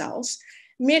immune cells,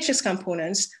 matrix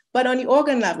components, but on the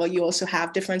organ level, you also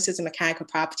have differences in mechanical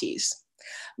properties.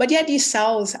 But yet these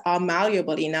cells are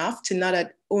malleable enough to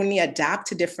not only adapt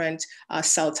to different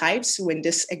cell types. In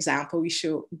this example, we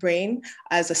show brain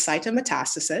as a site of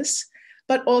metastasis,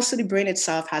 but also the brain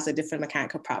itself has a different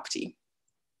mechanical property.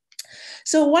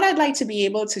 So what I'd like to be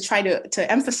able to try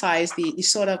to emphasize the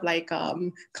sort of like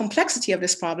complexity of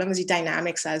this problem is the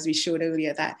dynamics, as we showed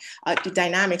earlier, that the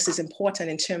dynamics is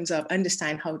important in terms of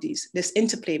understanding how this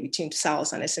interplay between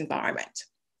cells and its environment.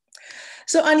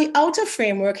 So on the outer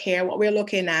framework here, what we're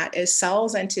looking at is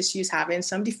cells and tissues having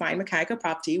some defined mechanical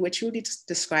property, which we'll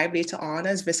describe later on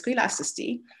as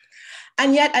viscoelasticity.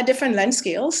 And yet at different length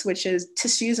scales, which is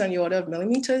tissues on the order of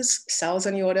millimeters, cells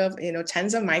on the order of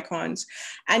tens of microns,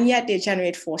 and yet they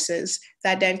generate forces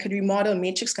that then could remodel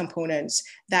matrix components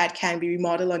that can be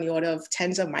remodeled on the order of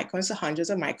tens of microns to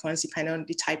hundreds of microns, depending on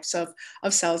the types of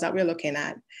cells that we're looking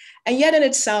at. And yet in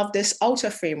itself, this outer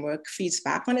framework feeds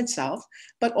back on itself,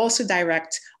 but also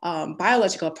direct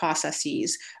biological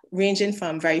processes ranging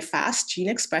from very fast gene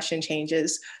expression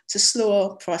changes to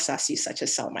slower processes such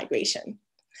as cell migration.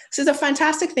 So it's a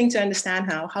fantastic thing to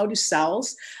understand how do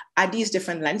cells at these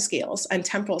different length scales and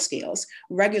temporal scales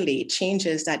regulate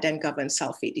changes that then govern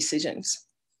cell fate decisions.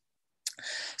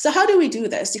 So how do we do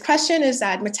this? The question is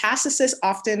that metastasis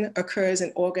often occurs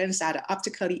in organs that are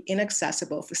optically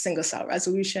inaccessible for single cell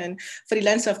resolution for the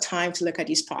length of time to look at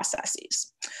these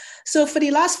processes. So for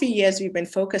the last few years, we've been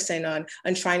focusing on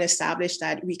trying to establish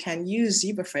that we can use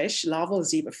zebrafish, larval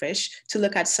zebrafish, to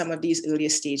look at some of these earlier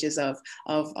stages of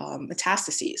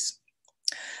metastases.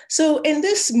 So in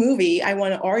this movie, I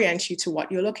want to orient you to what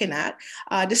you're looking at.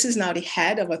 This is now the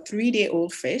head of a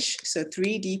 3-day-old fish. So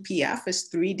 3DPF is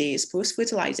 3 days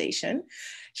post-fertilization.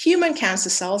 Human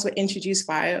cancer cells were introduced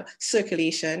via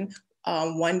circulation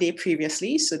 1 day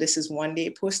previously. So this is 1 day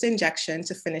post-injection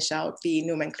to finish out the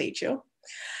nomenclature.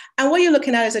 And what you're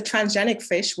looking at is a transgenic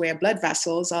fish where blood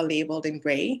vessels are labeled in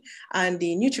gray, and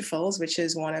the neutrophils, which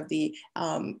is one of the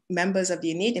members of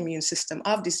the innate immune system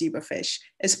of the zebrafish,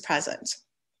 is present.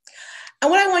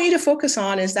 And what I want you to focus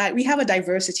on is that we have a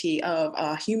diversity of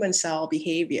human cell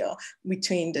behavior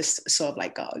between this sort of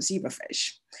like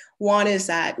zebrafish. One is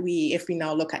that if we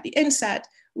now look at the inset,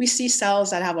 we see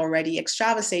cells that have already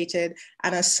extravasated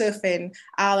and are surfing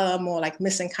a la more like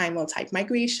mesenchymal type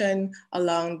migration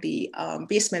along the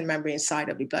basement membrane side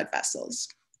of the blood vessels.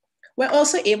 We're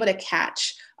also able to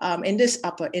catch in this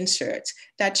upper insert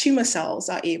that tumor cells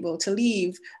are able to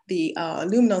leave the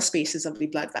luminal spaces of the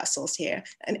blood vessels here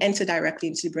and enter directly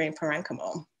into the brain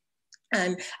parenchyma.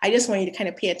 And I just want you to kind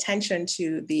of pay attention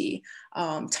to the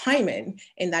timing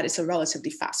in that it's a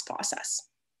relatively fast process.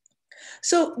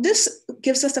 So this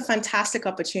gives us a fantastic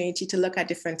opportunity to look at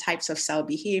different types of cell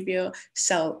behavior,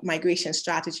 cell migration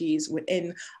strategies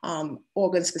within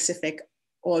organ-specific,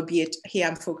 albeit here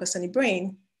I'm focused on the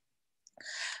brain.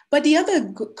 But the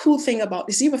other cool thing about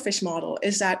the zebrafish model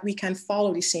is that we can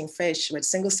follow the same fish with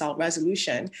single cell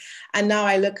resolution. And now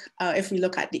if we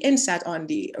look at the inset on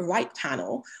the right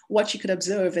panel, what you could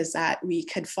observe is that we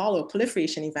could follow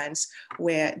proliferation events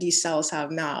where these cells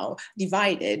have now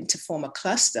divided to form a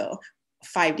cluster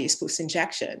 5 days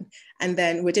post-injection. And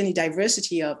then within the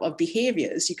diversity of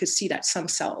behaviors, you could see that some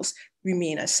cells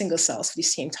remain as single cells for the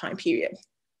same time period.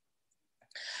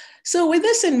 So with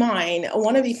this in mind,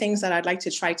 one of the things that I'd like to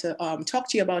try to talk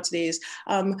to you about today is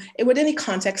within the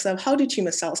context of how do tumor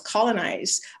cells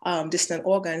colonize distant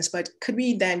organs, but could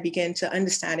we then begin to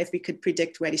understand if we could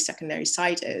predict where the secondary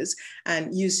site is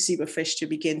and use zebrafish to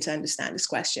begin to understand this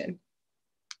question?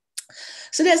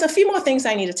 So there's a few more things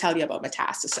I need to tell you about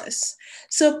metastasis.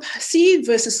 So seed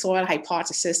versus soil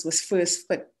hypothesis was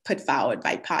first put forward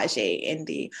by Paget in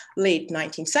the late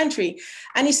 19th century.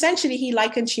 And essentially he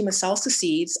likened tumor cells to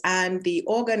seeds and the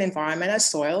organ environment as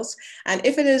soils. And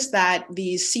if it is that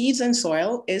the seeds and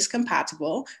soil is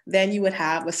compatible, then you would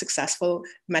have a successful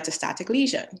metastatic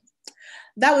lesion.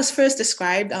 That was first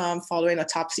described following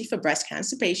autopsy for breast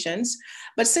cancer patients,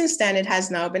 but since then it has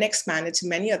now been expanded to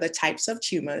many other types of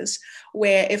tumors,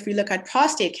 where if we look at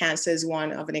prostate cancer as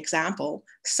one of an example,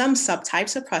 some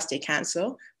subtypes of prostate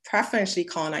cancer preferentially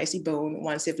colonize the bone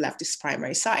once they've left its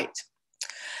primary site.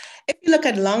 If you look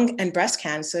at lung and breast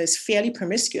cancer, it's fairly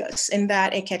promiscuous in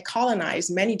that it can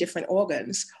colonize many different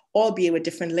organs, albeit with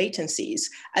different latencies,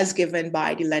 as given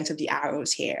by the length of the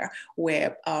arrows here,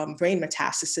 where brain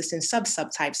metastasis in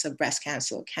subtypes of breast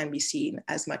cancer can be seen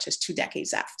as much as 2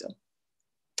 decades after.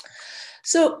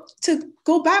 So to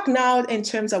go back now in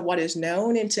terms of what is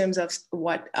known, in terms of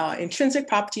what intrinsic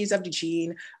properties of the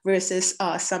gene versus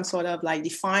some sort of like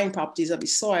defined properties of the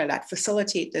soil that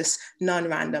facilitate this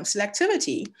non-random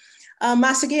selectivity.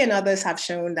 Massaguet and others have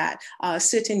shown that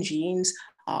certain genes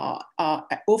are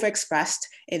overexpressed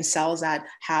in cells that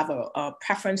have a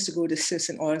preference to go to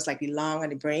certain organs like the lung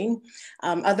and the brain.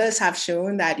 Others have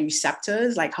shown that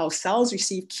receptors, like how cells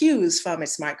receive cues from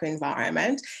its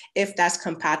microenvironment, if that's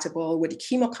compatible with the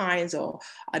chemokines or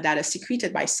that are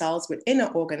secreted by cells within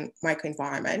an organ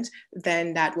microenvironment,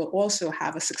 then that will also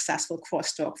have a successful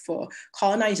crosstalk for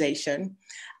colonization.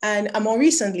 And more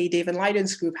recently, David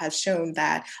Leiden's group has shown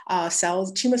that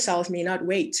tumor cells may not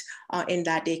wait in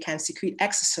that they can secrete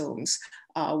exosomes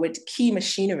with key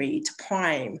machinery to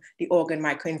prime the organ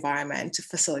microenvironment to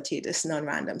facilitate this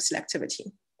non-random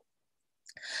selectivity.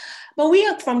 But we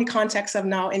are from the context of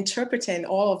now interpreting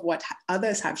all of what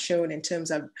others have shown in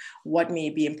terms of what may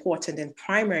be important in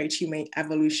primary tumor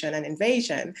evolution and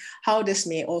invasion, how this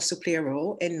may also play a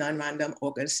role in non-random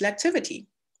organ selectivity.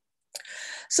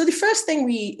 So the first thing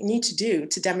we need to do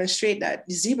to demonstrate that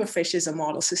the zebrafish is a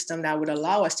model system that would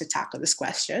allow us to tackle this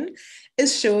question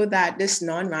is show that this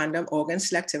non-random organ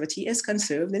selectivity is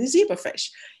conserved in the zebrafish,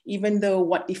 even though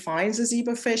what defines a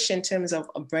zebrafish in terms of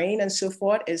a brain and so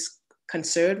forth is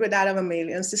conserved with that of a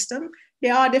mammalian system.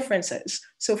 There are differences.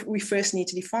 So we first need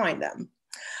to define them.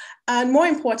 And more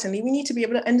importantly, we need to be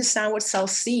able to understand what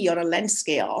cells see on a length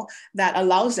scale that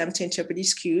allows them to interpret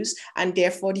these cues and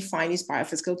therefore define these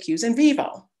biophysical cues in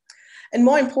vivo. And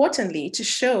more importantly, to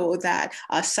show that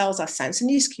our cells are sensing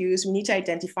these cues, we need to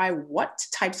identify what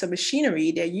types of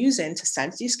machinery they're using to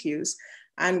sense these cues.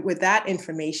 And with that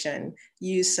information,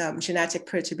 use some genetic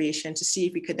perturbation to see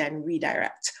if we could then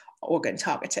redirect organ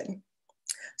targeting.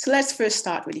 So let's first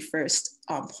start with the first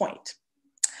point.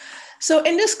 So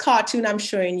in this cartoon, I'm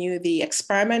showing you the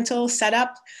experimental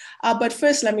setup, but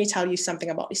first let me tell you something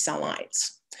about the cell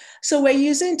lines. So we're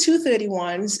using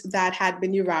 231s that had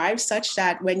been derived such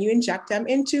that when you inject them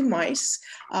into mice,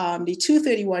 the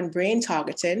 231 brain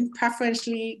targeting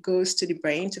preferentially goes to the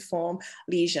brain to form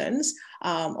lesions,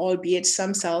 albeit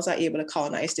some cells are able to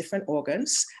colonize different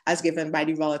organs as given by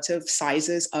the relative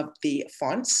sizes of the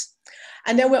fonts.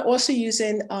 And then we're also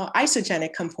using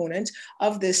isogenic component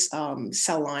of this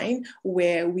cell line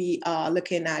where we are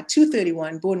looking at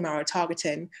 231 bone marrow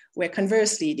targeting, where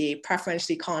conversely, they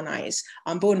preferentially colonize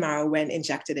bone marrow when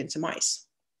injected into mice.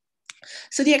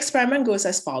 So the experiment goes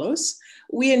as follows.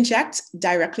 We inject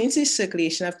directly into the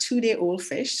circulation of 2-day-old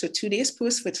fish, so 2 days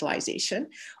post-fertilization.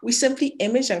 We simply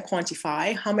image and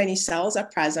quantify how many cells are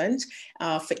present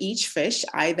for each fish,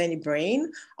 either in the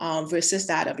brain versus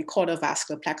that of the caudal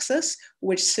vascular plexus,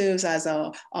 which serves as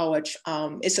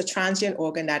it's a transient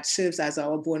organ that serves as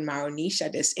our bone marrow niche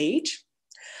at this age.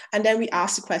 And then we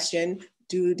ask the question,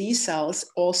 do these cells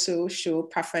also show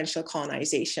preferential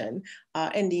colonization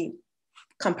in the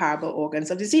comparable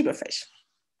organs of the zebrafish?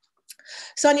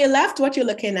 So on your left, what you're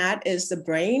looking at is the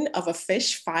brain of a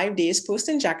fish 5 days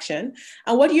post-injection.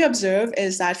 And what you observe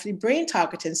is that for the brain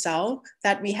targeting cell,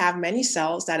 that we have many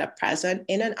cells that are present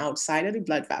in and outside of the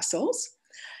blood vessels.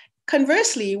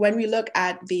 Conversely, when we look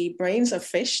at the brains of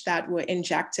fish that were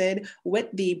injected with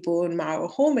the bone marrow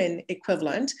homing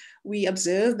equivalent, we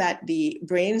observe that the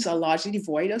brains are largely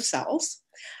devoid of cells.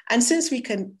 And since we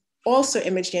can also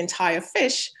image the entire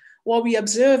fish, what we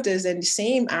observed is in the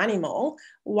same animal,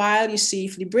 while you see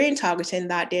for the brain targeting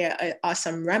that there are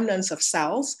some remnants of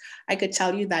cells, I could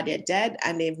tell you that they're dead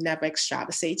and they've never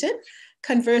extravasated.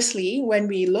 Conversely, when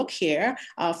we look here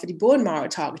for the bone marrow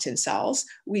targeting cells,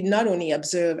 we not only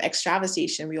observe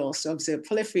extravasation, we also observe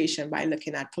proliferation by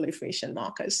looking at proliferation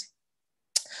markers.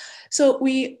 So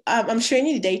I'm showing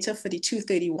you the data for the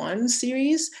 231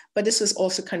 series, but this was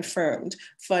also confirmed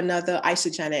for another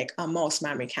isogenic mouse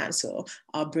mammary cancer,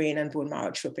 brain and bone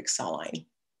marrow tropic cell line.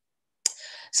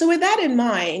 So with that in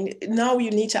mind, now you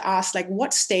need to ask, like,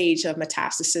 what stage of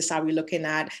metastasis are we looking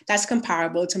at that's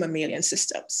comparable to mammalian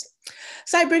systems?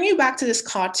 So I bring you back to this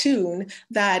cartoon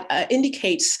that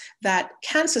indicates that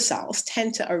cancer cells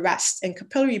tend to arrest in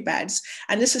capillary beds,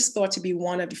 and this is thought to be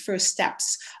one of the first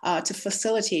steps to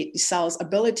facilitate the cell's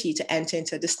ability to enter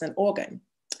into a distant organ.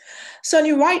 So on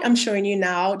your right, I'm showing you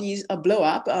now these a blow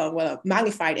up, a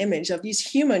magnified image of these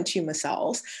human tumor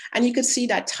cells. And you could see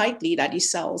that tightly that these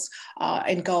cells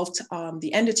engulfed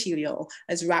the endothelial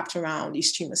is wrapped around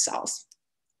these tumor cells.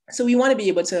 So we want to be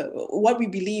able to, what we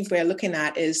believe we're looking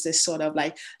at is this sort of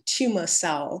like tumor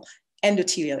cell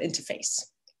endothelial interface.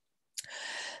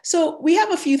 So we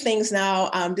have a few things now.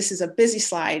 This is a busy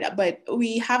slide, but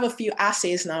we have a few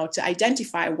assays now to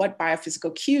identify what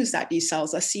biophysical cues that these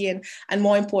cells are seeing, and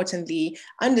more importantly,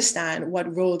 understand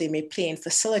what role they may play in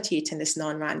facilitating this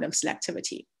non-random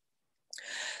selectivity.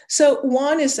 So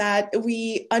one is that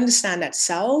we understand that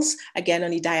cells, again,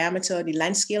 on the diameter, the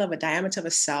length scale of a diameter of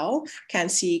a cell, can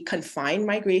see confined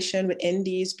migration within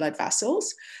these blood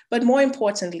vessels. But more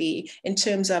importantly, in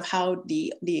terms of how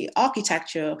the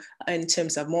architecture, in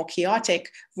terms of more chaotic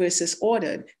versus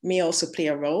ordered, may also play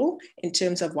a role in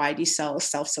terms of why these cells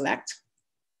self-select.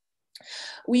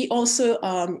 We also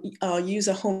use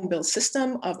a home-built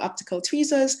system of optical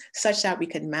tweezers such that we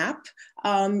can map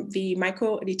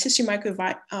the tissue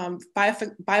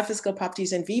biophysical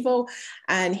properties in vivo.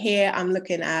 And here I'm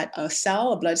looking at a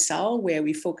blood cell, where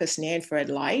we focus near-infrared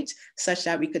light such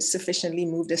that we could sufficiently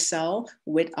move the cell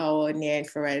with our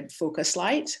near-infrared focus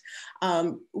light.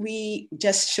 We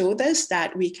just show this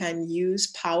that we can use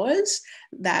powers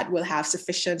that will have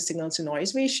sufficient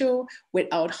signal-to-noise ratio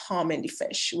without harming the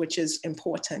fish, which is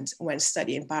important when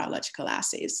studying biological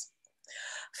assays.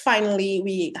 Finally,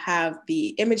 we have the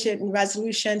imaging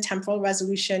resolution, temporal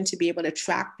resolution, to be able to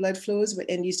track blood flows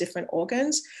within these different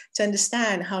organs, to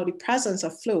understand how the presence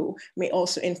of flow may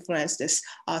also influence this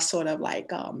sort of like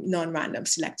non-random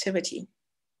selectivity.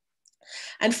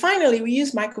 And finally, we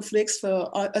use microfluidics for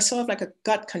a sort of like a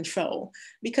gut control,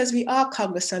 because we are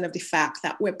cognizant of the fact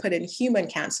that we're putting human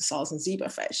cancer cells in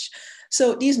zebrafish.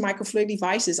 So these microfluidic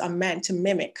devices are meant to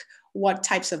mimic what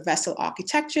types of vessel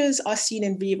architectures are seen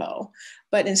in vivo,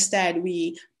 but instead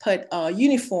we put a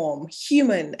uniform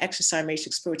human extracellular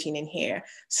matrix protein in here,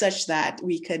 such that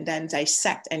we can then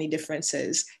dissect any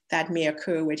differences that may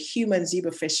occur with human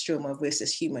zebrafish stroma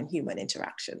versus human-human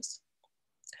interactions.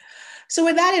 So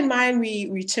with that in mind, we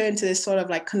return to this sort of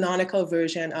like canonical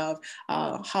version of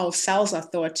how cells are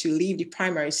thought to leave the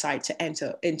primary site to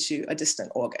enter into a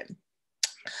distant organ.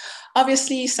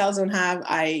 Obviously, cells don't have,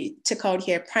 I took out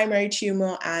here primary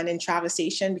tumor and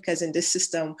intravasation, because in this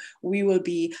system, we will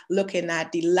be looking at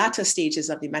the latter stages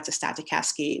of the metastatic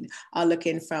cascade,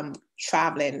 looking from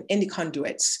traveling in the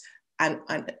conduits and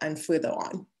further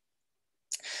on.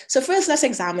 So first, let's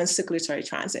examine circulatory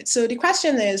transit. So the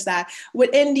question is that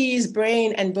within these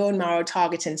brain and bone marrow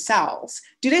targeting cells,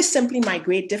 do they simply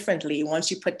migrate differently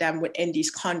once you put them within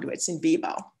these conduits in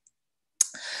vivo?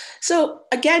 So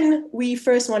again, we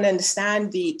first want to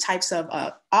understand the types of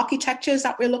architectures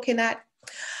that we're looking at.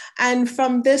 And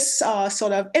from this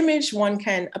sort of image, one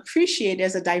can appreciate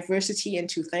there's a diversity in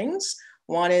two things.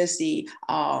 One is the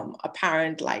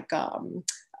apparent like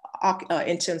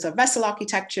in terms of vessel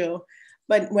architecture.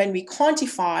 But when we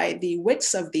quantify the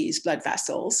widths of these blood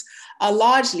vessels,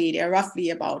 largely they're roughly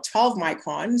about 12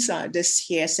 microns. This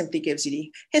here simply gives you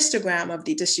the histogram of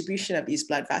the distribution of these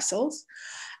blood vessels.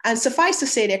 And suffice to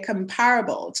say, they're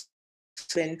comparable to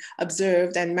what's been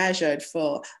observed and measured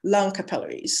for lung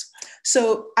capillaries.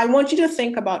 So I want you to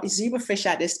think about the zebrafish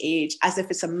at this age as if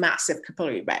it's a massive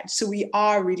capillary bed. So we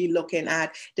are really looking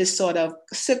at this sort of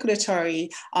circulatory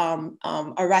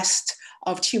arrest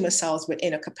of tumor cells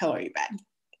within a capillary bed.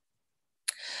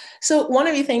 So one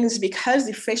of the things, because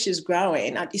the fish is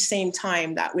growing at the same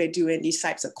time that we're doing these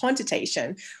types of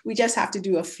quantitation, we just have to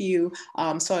do a few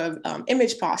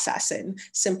image processing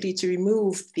simply to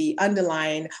remove the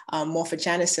underlying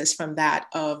morphogenesis from that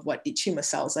of what the tumor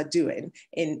cells are doing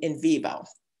in vivo.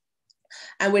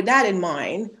 And with that in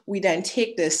mind, we then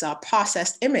take this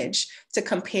processed image to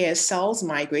compare cells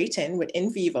migrating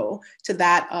within vivo to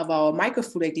that of our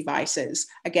microfluidic devices,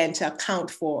 again, to account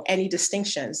for any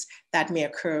distinctions that may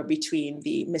occur between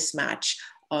the mismatch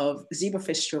of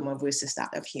zebrafish stroma versus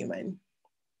that of human.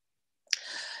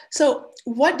 So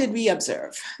what did we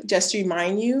observe? Just to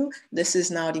remind you, this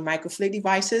is now the microfluidic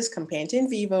devices compared to in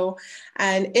vivo.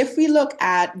 And if we look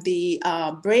at the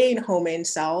brain homing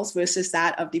cells versus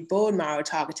that of the bone marrow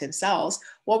targeting cells,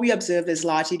 what we observed is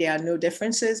largely there are no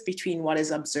differences between what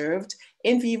is observed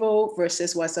in vivo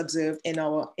versus what's observed in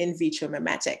our in vitro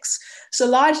mimetics. So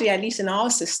largely, at least in our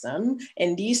system,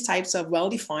 in these types of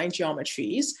well-defined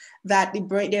geometries, that the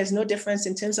brain, there's no difference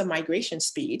in terms of migration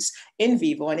speeds in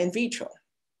vivo and in vitro.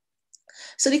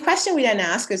 So the question we then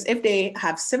ask is, if they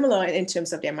have similar in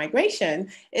terms of their migration,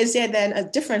 is there then a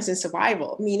difference in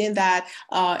survival? Meaning that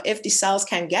if the cells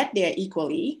can get there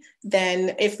equally,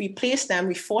 then if we place them,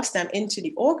 we force them into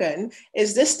the organ,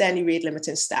 is this then the rate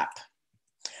limiting step?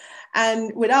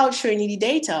 And without showing you the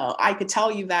data, I could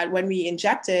tell you that when we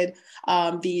injected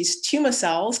these tumor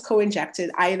cells,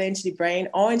 co-injected either into the brain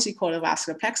or into the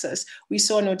cardiovascular plexus, we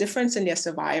saw no difference in their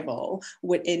survival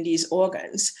within these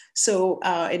organs. So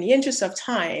in the interest of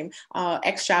time,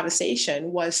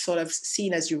 extravasation was sort of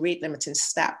seen as the rate limiting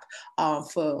step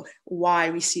for why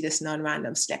we see this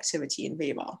non-random selectivity in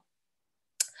vivo.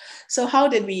 So how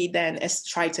did we then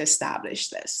try to establish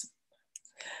this?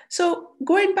 So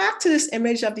going back to this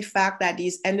image of the fact that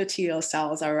these endothelial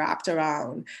cells are wrapped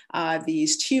around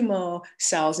these tumor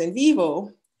cells in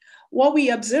vivo, what we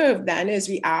observed then is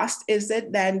we asked, is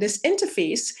that then this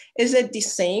interface, is it the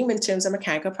same in terms of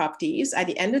mechanical properties at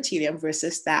the endothelium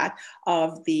versus that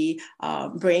of the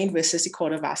brain versus the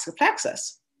cardiovascular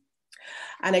plexus?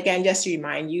 And again, just to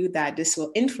remind you that this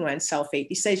will influence cell fate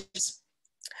decisions.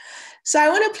 So I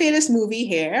want to play this movie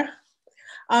here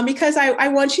because I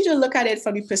want you to look at it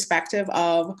from the perspective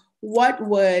of what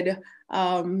would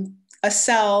a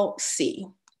cell see.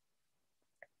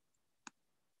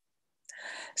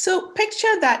 So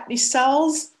picture that the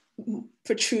cell's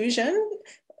protrusion,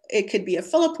 it could be a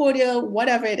filopodia,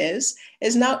 whatever it is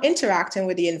now interacting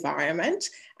with the environment.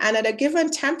 And at a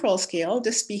given temporal scale,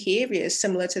 this behavior is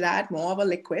similar to that, more of a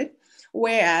liquid.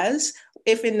 Whereas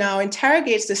if it now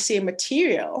interrogates the same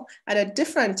material at a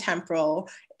different temporal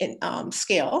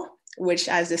scale, which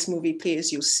as this movie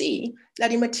plays, you'll see that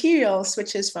the material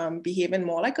switches from behaving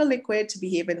more like a liquid to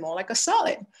behaving more like a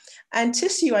solid. And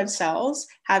tissue and cells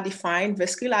have defined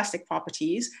viscoelastic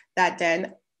properties that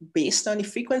then, based on the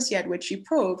frequency at which you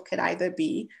probe, could either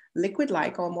be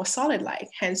liquid-like or more solid-like,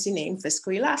 hence the name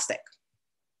viscoelastic.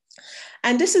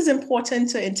 And this is important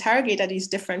to interrogate at these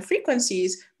different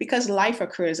frequencies because life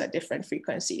occurs at different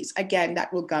frequencies. Again,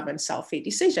 that will govern cell fate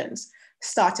decisions,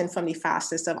 starting from the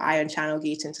fastest of ion channel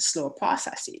gating to slower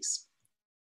processes.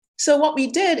 So what we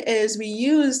did is we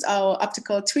used our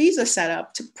optical tweezer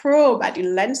setup to probe at the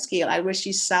length scale at which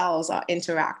these cells are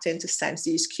interacting to sense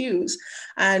these cues.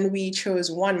 And we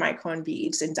chose 1 micron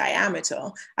beads in diameter,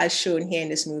 as shown here in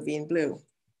this movie in blue.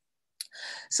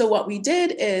 So what we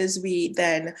did is we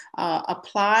then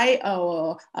apply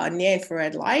our near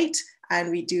infrared light, and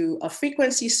we do a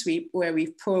frequency sweep where we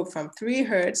probe from 3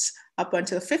 Hertz up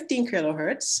until 15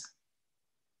 kilohertz.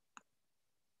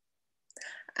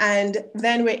 And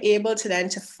then we're able to then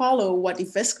to follow what the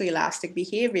viscoelastic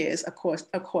behavior is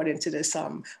according to this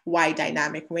wide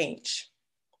dynamic range.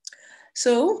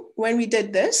 So when we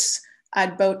did this,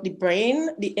 at both the brain,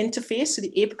 the interface, so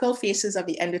the apical faces of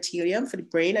the endothelium for the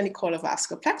brain and the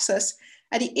cortical plexus,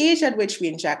 at the age at which we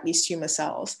inject these tumor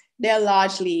cells, they're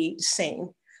largely the same.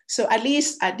 So at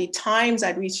least at the times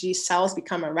at which these cells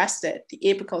become arrested, the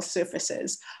apical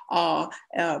surfaces are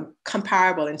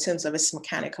comparable in terms of its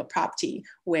mechanical property,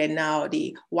 where now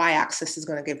the y-axis is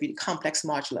going to give you the complex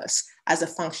modulus as a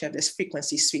function of this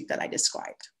frequency sweep that I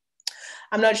described.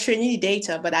 I'm not showing you the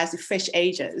data, but as the fish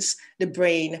ages, the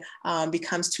brain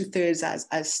becomes 2/3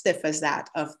 as stiff as that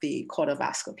of the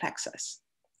cortical plexus.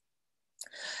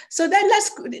 So then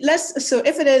so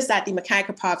if it is that the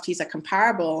mechanical properties are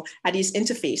comparable at these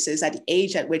interfaces at the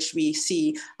age at which we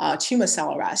see tumor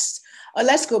cell arrest,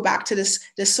 let's go back to this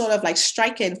sort of like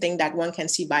striking thing that one can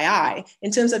see by eye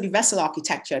in terms of the vessel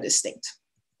architecture distinct.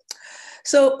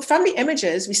 So from the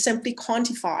images, we simply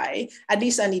quantify, at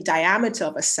least on the diameter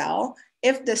of a cell,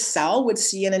 if the cell would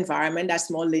see an environment that's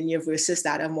more linear versus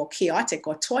that of more chaotic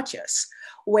or tortuous,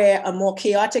 where a more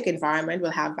chaotic environment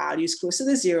will have values closer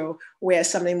to 0, where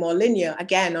something more linear,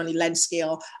 again, on the length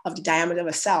scale of the diameter of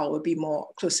a cell would be more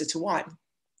closer to 1.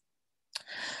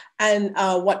 And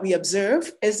what we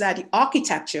observe is that the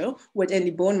architecture within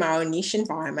the bone marrow niche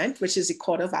environment, which is the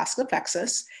cortical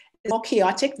plexus, is more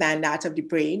chaotic than that of the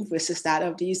brain versus that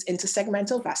of these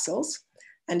intersegmental vessels.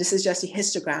 And this is just a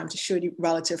histogram to show the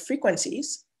relative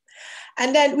frequencies.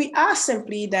 And then we ask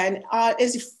simply then,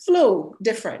 is the flow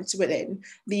different within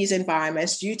these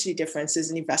environments due to the differences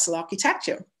in the vessel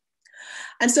architecture?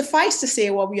 And suffice to say,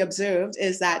 what we observed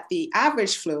is that the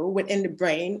average flow within the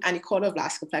brain and the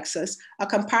cortical plexus are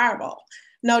comparable.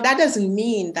 Now, that doesn't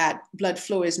mean that blood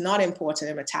flow is not important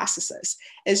in metastasis.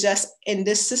 It's just in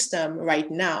this system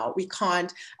right now, we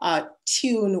can't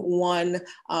tune one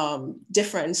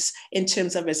difference in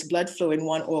terms of its blood flow in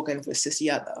one organ versus the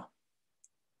other.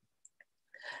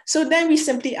 So then we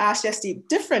simply ask just the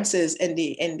differences in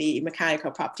the mechanical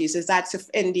properties. Is that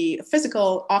in the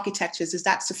physical architectures, is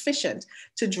that sufficient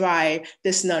to drive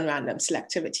this non-random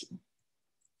selectivity?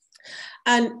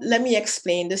 And let me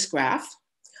explain this graph.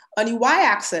 On the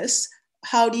y-axis,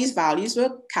 how these values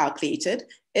were calculated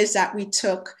is that we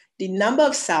took the number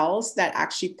of cells that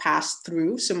actually passed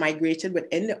through, so migrated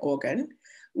within the organ.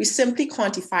 We simply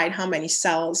quantified how many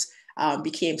cells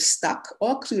became stuck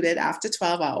or occluded after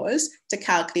 12 hours to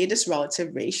calculate this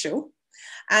relative ratio.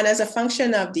 And as a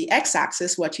function of the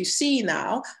x-axis, what you see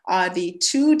now are the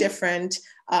 2 different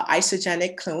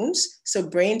isogenic clones, so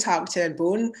brain targeted and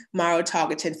bone marrow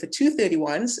targeted for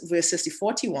 231s versus the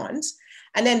 41s,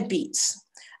 and then beads.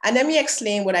 And let me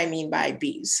explain what I mean by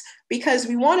beads, because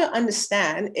we want to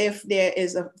understand if there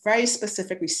is a very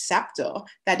specific receptor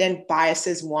that then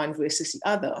biases one versus the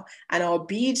other. And our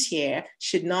beads here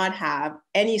should not have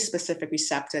any specific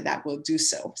receptor that will do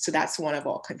so. So that's one of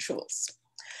our controls.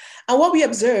 And what we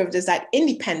observed is that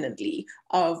independently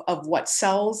of what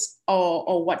cells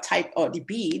or what type or the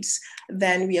beads,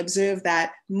 then we observe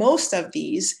that most of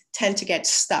these tend to get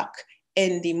stuck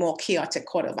in the more chaotic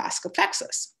cortical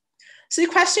plexus. So the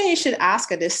question you should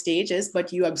ask at this stage is,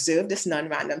 but you observe this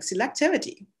non-random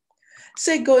selectivity.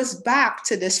 So it goes back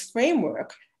to this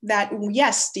framework that,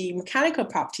 yes, the mechanical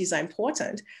properties are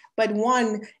important, but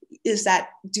one is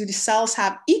that, do the cells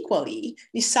have equally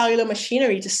the cellular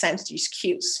machinery to sense these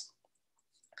cues?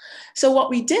 So what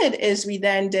we did is we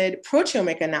then did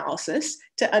proteomic analysis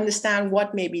to understand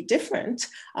what may be different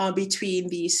between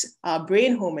these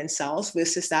brain Homin cells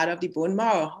versus that of the bone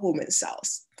marrow Homin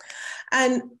cells.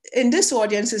 And in this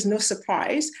audience, is no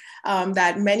surprise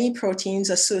that many proteins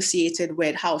associated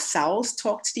with how cells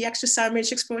talk to the extracellular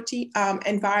matrix protein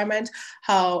environment,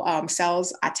 how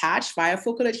cells attach via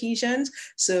focal adhesions.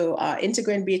 So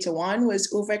integrin beta 1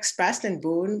 was overexpressed in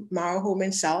bone marrow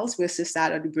Homin cells versus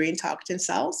that of the brain targeting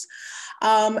cells.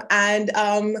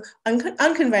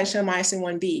 Unconventional myosin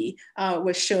 1B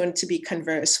was shown to be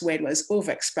converse, where it was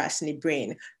overexpressed in the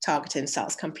brain targeting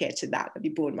cells compared to that of the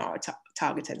bone marrow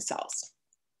targeting cells.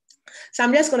 So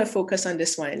I'm just going to focus on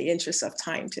this one in the interest of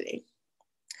time today.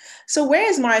 So where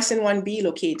is myosin 1B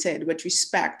located with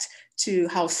respect to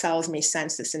how cells may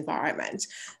sense this environment?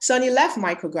 So on the left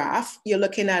micrograph, you're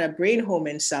looking at a brain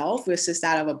Homin cell versus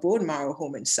that of a bone marrow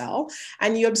Homin cell.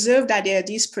 And you observe that there are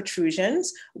these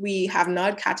protrusions. We have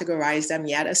not categorized them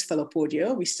yet as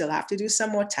filopodia. We still have to do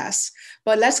some more tests,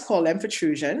 but let's call them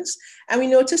protrusions. And we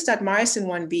notice that myosin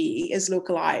 1B is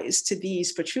localized to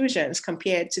these protrusions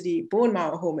compared to the bone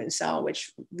marrow Homin cell,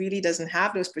 which really doesn't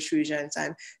have those protrusions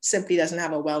and simply doesn't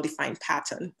have a well-defined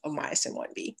pattern of myosin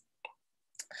 1B.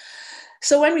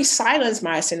 So when we silence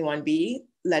myosin 1B,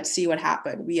 let's see what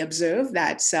happened. We observe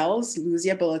that cells lose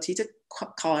the ability to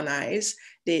colonize.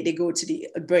 They go to the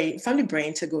brain, from the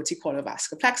brain to go to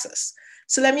cortical plexus.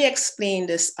 So let me explain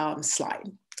this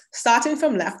slide. Starting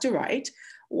from left to right,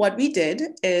 what we did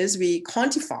is we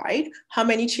quantified how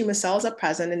many tumor cells are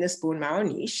present in this bone marrow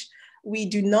niche. We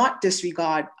do not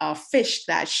disregard fish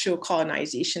that show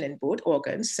colonization in both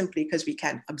organs simply because we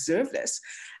can observe this.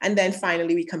 And then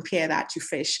finally, we compare that to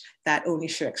fish that only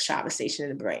show extravasation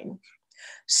in the brain.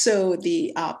 So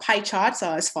the pie charts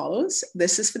are as follows.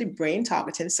 This is for the brain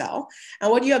targeting cell.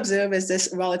 And what you observe is this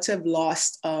relative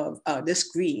loss of this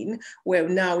green, where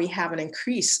now we have an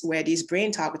increase where these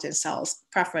brain targeting cells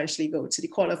preferentially go to the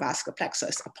cortical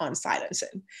plexus upon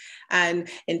silencing. And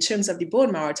in terms of the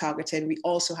bone marrow targeting, we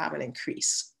also have an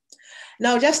increase.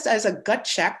 Now, just as a gut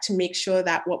check to make sure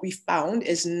that what we found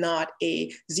is not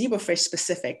a zebrafish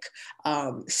specific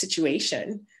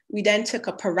situation, we then took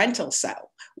a parental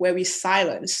cell where we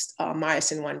silenced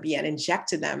myosin 1B and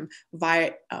injected them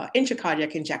via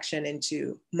intracardiac injection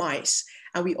into mice.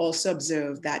 And we also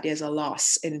observed that there's a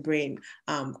loss in brain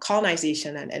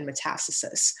colonization and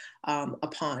metastasis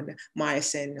upon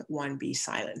myosin 1B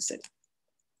silencing.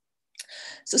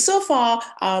 So far,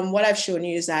 what I've shown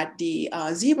you is that the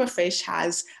zebrafish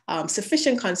has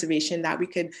sufficient conservation that we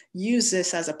could use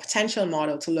this as a potential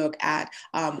model to look at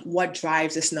what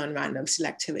drives this non-random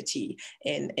selectivity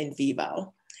in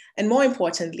vivo. And more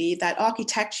importantly, that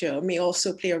architecture may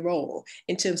also play a role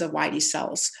in terms of why these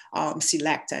cells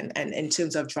select and in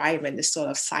terms of driving this sort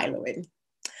of siloing.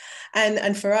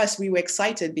 And for us, we were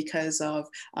excited because of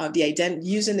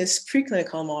using this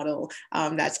preclinical model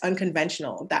that's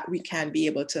unconventional, that we can be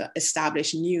able to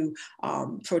establish new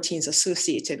proteins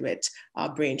associated with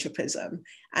brain tropism.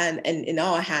 And in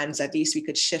our hands, at least, we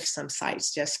could shift some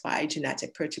sites just by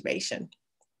genetic perturbation.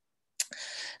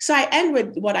 So I end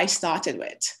with what I started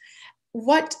with.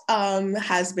 What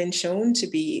has been shown to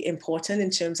be important in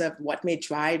terms of what may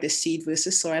drive the seed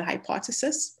versus soil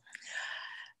hypothesis?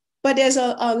 But there's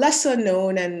a lesser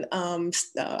known and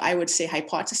I would say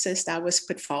hypothesis that was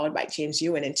put forward by James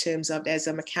Ewan in terms of there's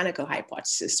a mechanical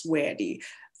hypothesis where the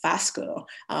vascular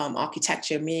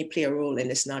architecture may play a role in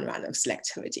this non-random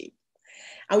selectivity.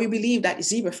 And we believe that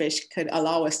zebrafish could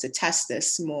allow us to test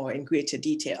this more in greater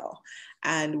detail.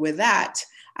 And with that,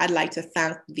 I'd like to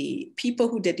thank the people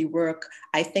who did the work.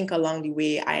 I think along the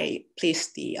way, I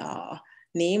placed the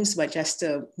names, but just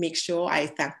to make sure I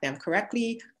thank them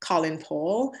correctly. Colin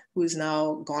Paul, who's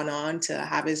now gone on to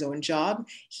have his own job.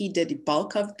 He did the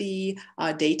bulk of the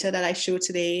data that I showed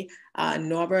today.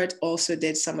 Norbert also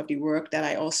did some of the work that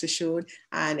I also showed.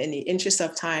 And in the interest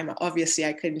of time, obviously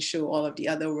I couldn't show all of the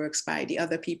other works by the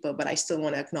other people, but I still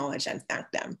want to acknowledge and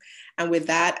thank them. And with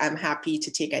that, I'm happy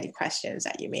to take any questions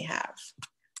that you may have.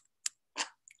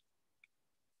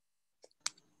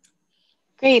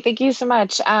 Great, thank you so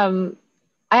much.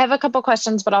 I have a couple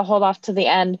questions, but I'll hold off to the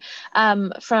end.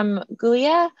 From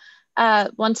Gulia,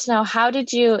 wants to know, how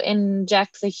did you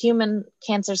inject the human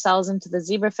cancer cells into the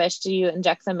zebrafish? Do you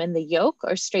inject them in the yolk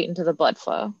or straight into the blood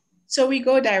flow? So we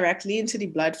go directly into the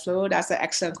blood flow. That's an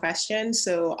excellent question.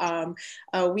 So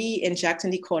we inject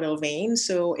in the caudal vein.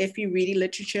 So if you read the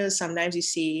literature, sometimes you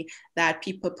see that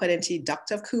people put into the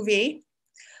duct of Cuvier.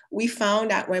 We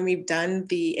found that when we've done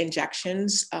the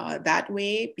injections that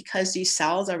way, because these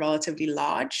cells are relatively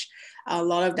large, a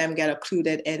lot of them get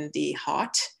occluded in the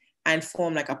heart and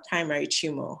form like a primary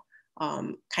tumor,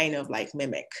 kind of like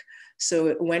mimic.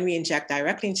 So when we inject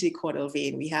directly into the caudal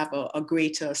vein, we have a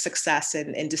greater success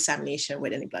in dissemination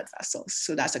within the blood vessels.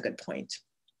 So that's a good point.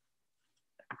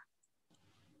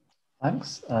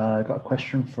 Thanks. I got a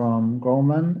question from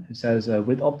Grolman, who says,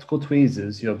 with optical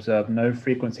tweezers, you observe no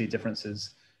frequency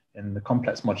differences in the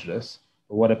complex modulus,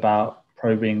 but what about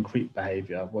probing creep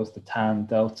behavior? Was the tan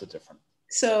delta different?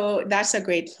 So that's a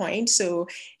great point. So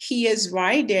he is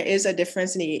right. There is a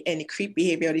difference in the creep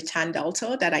behavior of the tan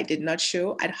delta that I did not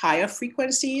show at higher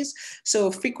frequencies. So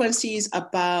frequencies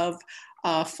above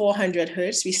 400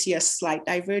 hertz, we see a slight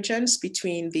divergence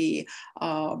between the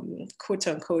quote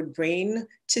unquote brain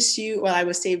tissue. Well, I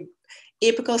would say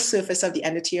apical surface of the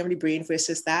endothelium of the brain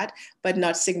versus that, but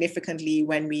not significantly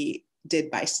when we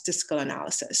did by statistical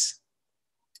analysis.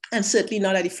 And certainly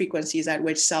not at the frequencies at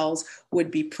which cells would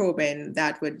be probing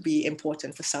that would be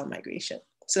important for cell migration.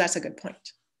 So that's a good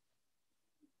point.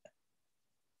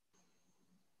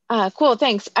 Cool,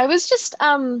 thanks. I was just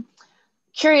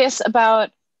curious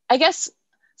about, I guess,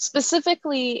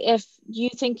 specifically if you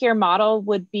think your model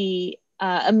would be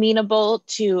amenable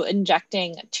to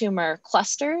injecting tumor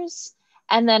clusters.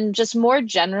 And then just more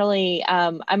generally,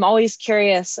 I'm always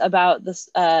curious about this,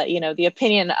 the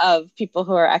opinion of people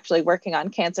who are actually working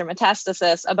on cancer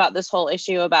metastasis about this whole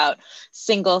issue about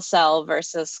single cell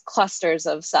versus clusters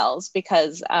of cells,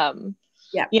 because,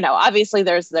 obviously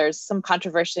there's some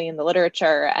controversy in the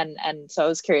literature. And so I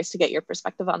was curious to get your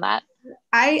perspective on that.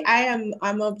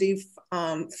 I'm of the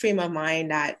frame of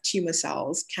mind that tumor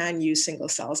cells can use single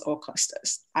cells or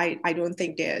clusters. I don't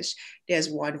think there's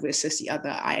one versus the other.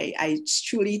 I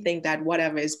truly think that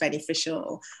whatever is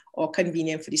beneficial or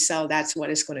convenient for the cell, that's what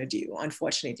it's going to do,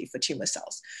 unfortunately, for tumor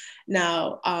cells.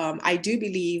 Now, I do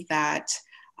believe that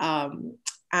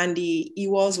Andy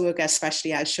Ewell's work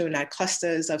especially has shown that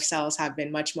clusters of cells have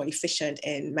been much more efficient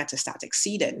in metastatic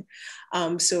seeding.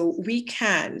 So we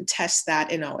can test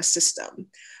that in our system.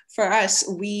 For us,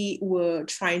 we were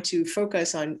trying to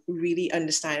focus on really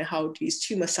understanding how these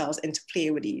tumor cells interplay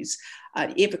with these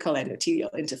apical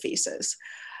endothelial interfaces.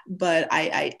 But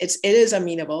it is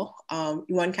amenable.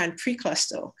 One can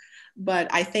pre-cluster. But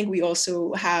I think we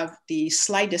also have the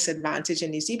slight disadvantage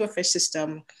in the zebrafish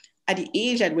system at the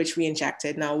age at which we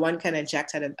injected. Now, one can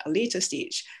inject at a later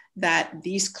stage, that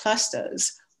these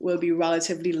clusters will be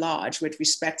relatively large with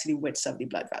respect to the widths of the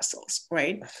blood vessels,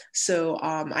 right? So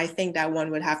I think that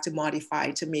one would have to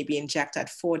modify to maybe inject at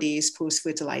 4 days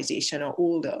post-fertilization or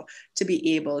older to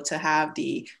be able to have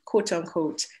the quote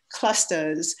unquote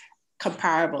clusters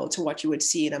comparable to what you would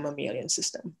see in a mammalian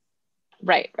system.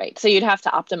 Right. So you'd have to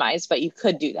optimize, but you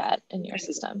could do that in your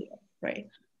system. Right.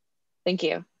 Thank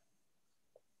you.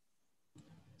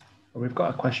 We've got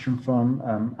a question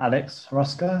from Alex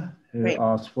Roska, who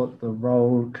asks what the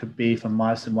role could be for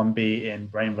myosin 1B in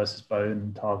brain versus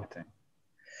bone targeting.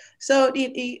 So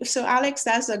so Alex,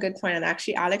 that's a good point. And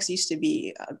actually, Alex used to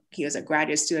be, he was a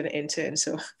graduate student intern.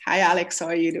 So hi, Alex, how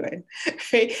are you doing?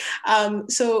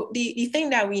 So the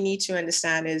thing that we need to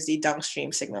understand is the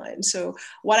downstream signaling. So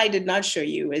what I did not show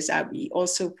you is that we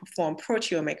also perform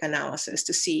proteomic analysis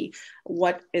to see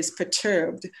what is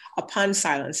perturbed upon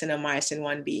silencing a myosin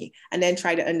 1B, and then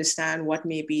try to understand what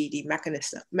may be the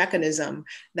mechanism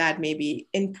that may be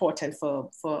important for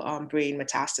brain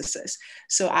metastasis.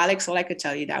 So Alex, all I could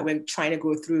tell you that we're trying to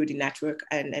go through the network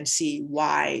and see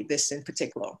why this in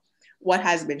particular. What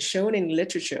has been shown in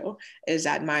literature is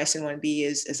that myosin 1B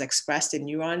is expressed in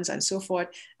neurons and so forth,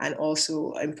 and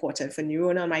also important for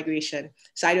neuronal migration.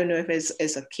 So I don't know if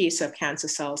it's a case of cancer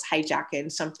cells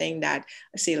hijacking something that,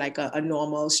 say, like a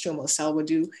normal stromal cell would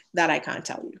do. That I can't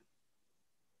tell you.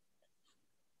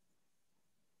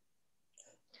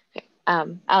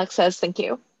 Alex says, thank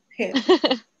you. Yeah.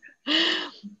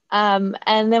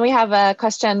 And then we have a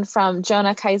question from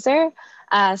Jonah Kaiser.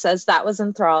 Says that was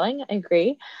enthralling. I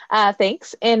agree.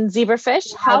 Thanks. In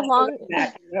zebrafish, how long?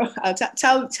 I'll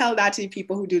tell that to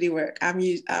people who do the work.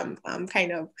 I'm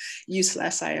kind of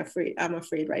useless. I'm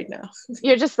afraid right now.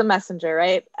 You're just the messenger,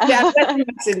 right? Yeah, that's the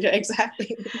messenger,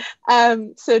 exactly.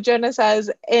 So Jonah says,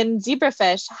 in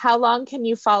zebrafish, how long can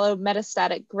you follow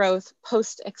metastatic growth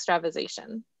post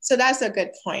extravasation? So that's a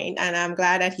good point, and I'm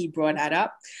glad that he brought that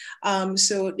up.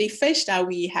 So the fish that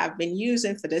we have been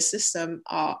using for this system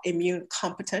are immune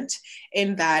competent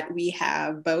in that we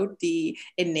have both the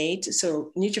innate,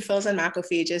 so neutrophils and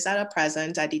macrophages that are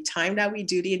present at the time that we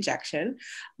do the injection,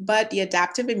 but the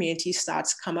adaptive immunity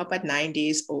starts to come up at 9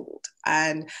 days old.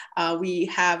 And we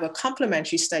have a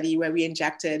complementary study where we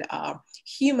injected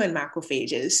human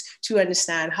macrophages to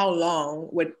understand how long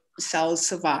would cells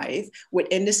survive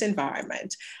within this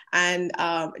environment. And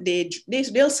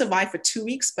they'll survive for 2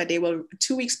 weeks, but they will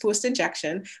 2 weeks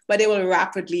post-injection, but they will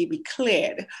rapidly be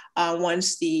cleared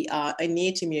once the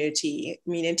innate immunity,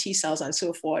 meaning T cells and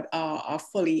so forth, are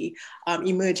fully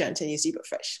emergent in your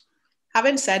zebrafish.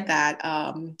 Having said that,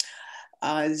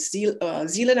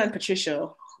 Zealand and Patricia,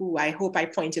 who I hope I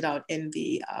pointed out in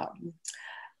the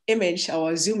image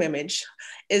or Zoom image,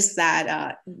 is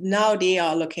that now they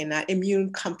are looking at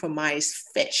immune compromised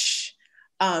fish,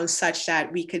 such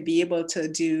that we could be able to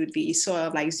do the sort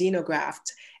of like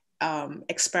xenograft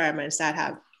experiments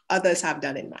that others have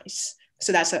done in mice.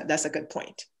 So that's a good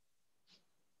point.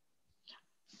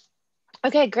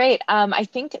 Okay, great. I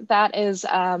think that is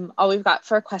all we've got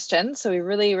for questions. So we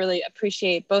really, really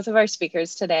appreciate both of our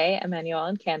speakers today, Emmanuel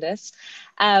and Kandice.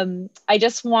 I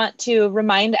just want to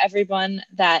remind everyone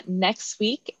that next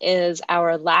week is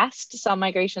our last cell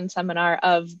migration seminar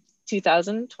of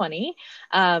 2020.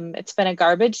 It's been a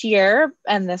garbage year,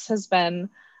 and this has been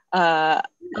a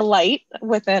light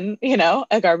within,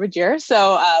 a garbage year.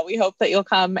 So we hope that you'll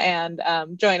come and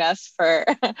join us for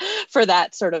for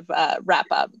that sort of wrap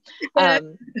up.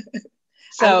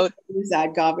 So is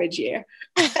that garbage year?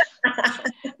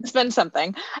 It's been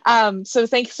something. So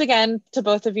thanks again to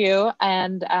both of you,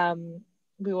 and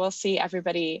we will see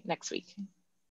everybody next week.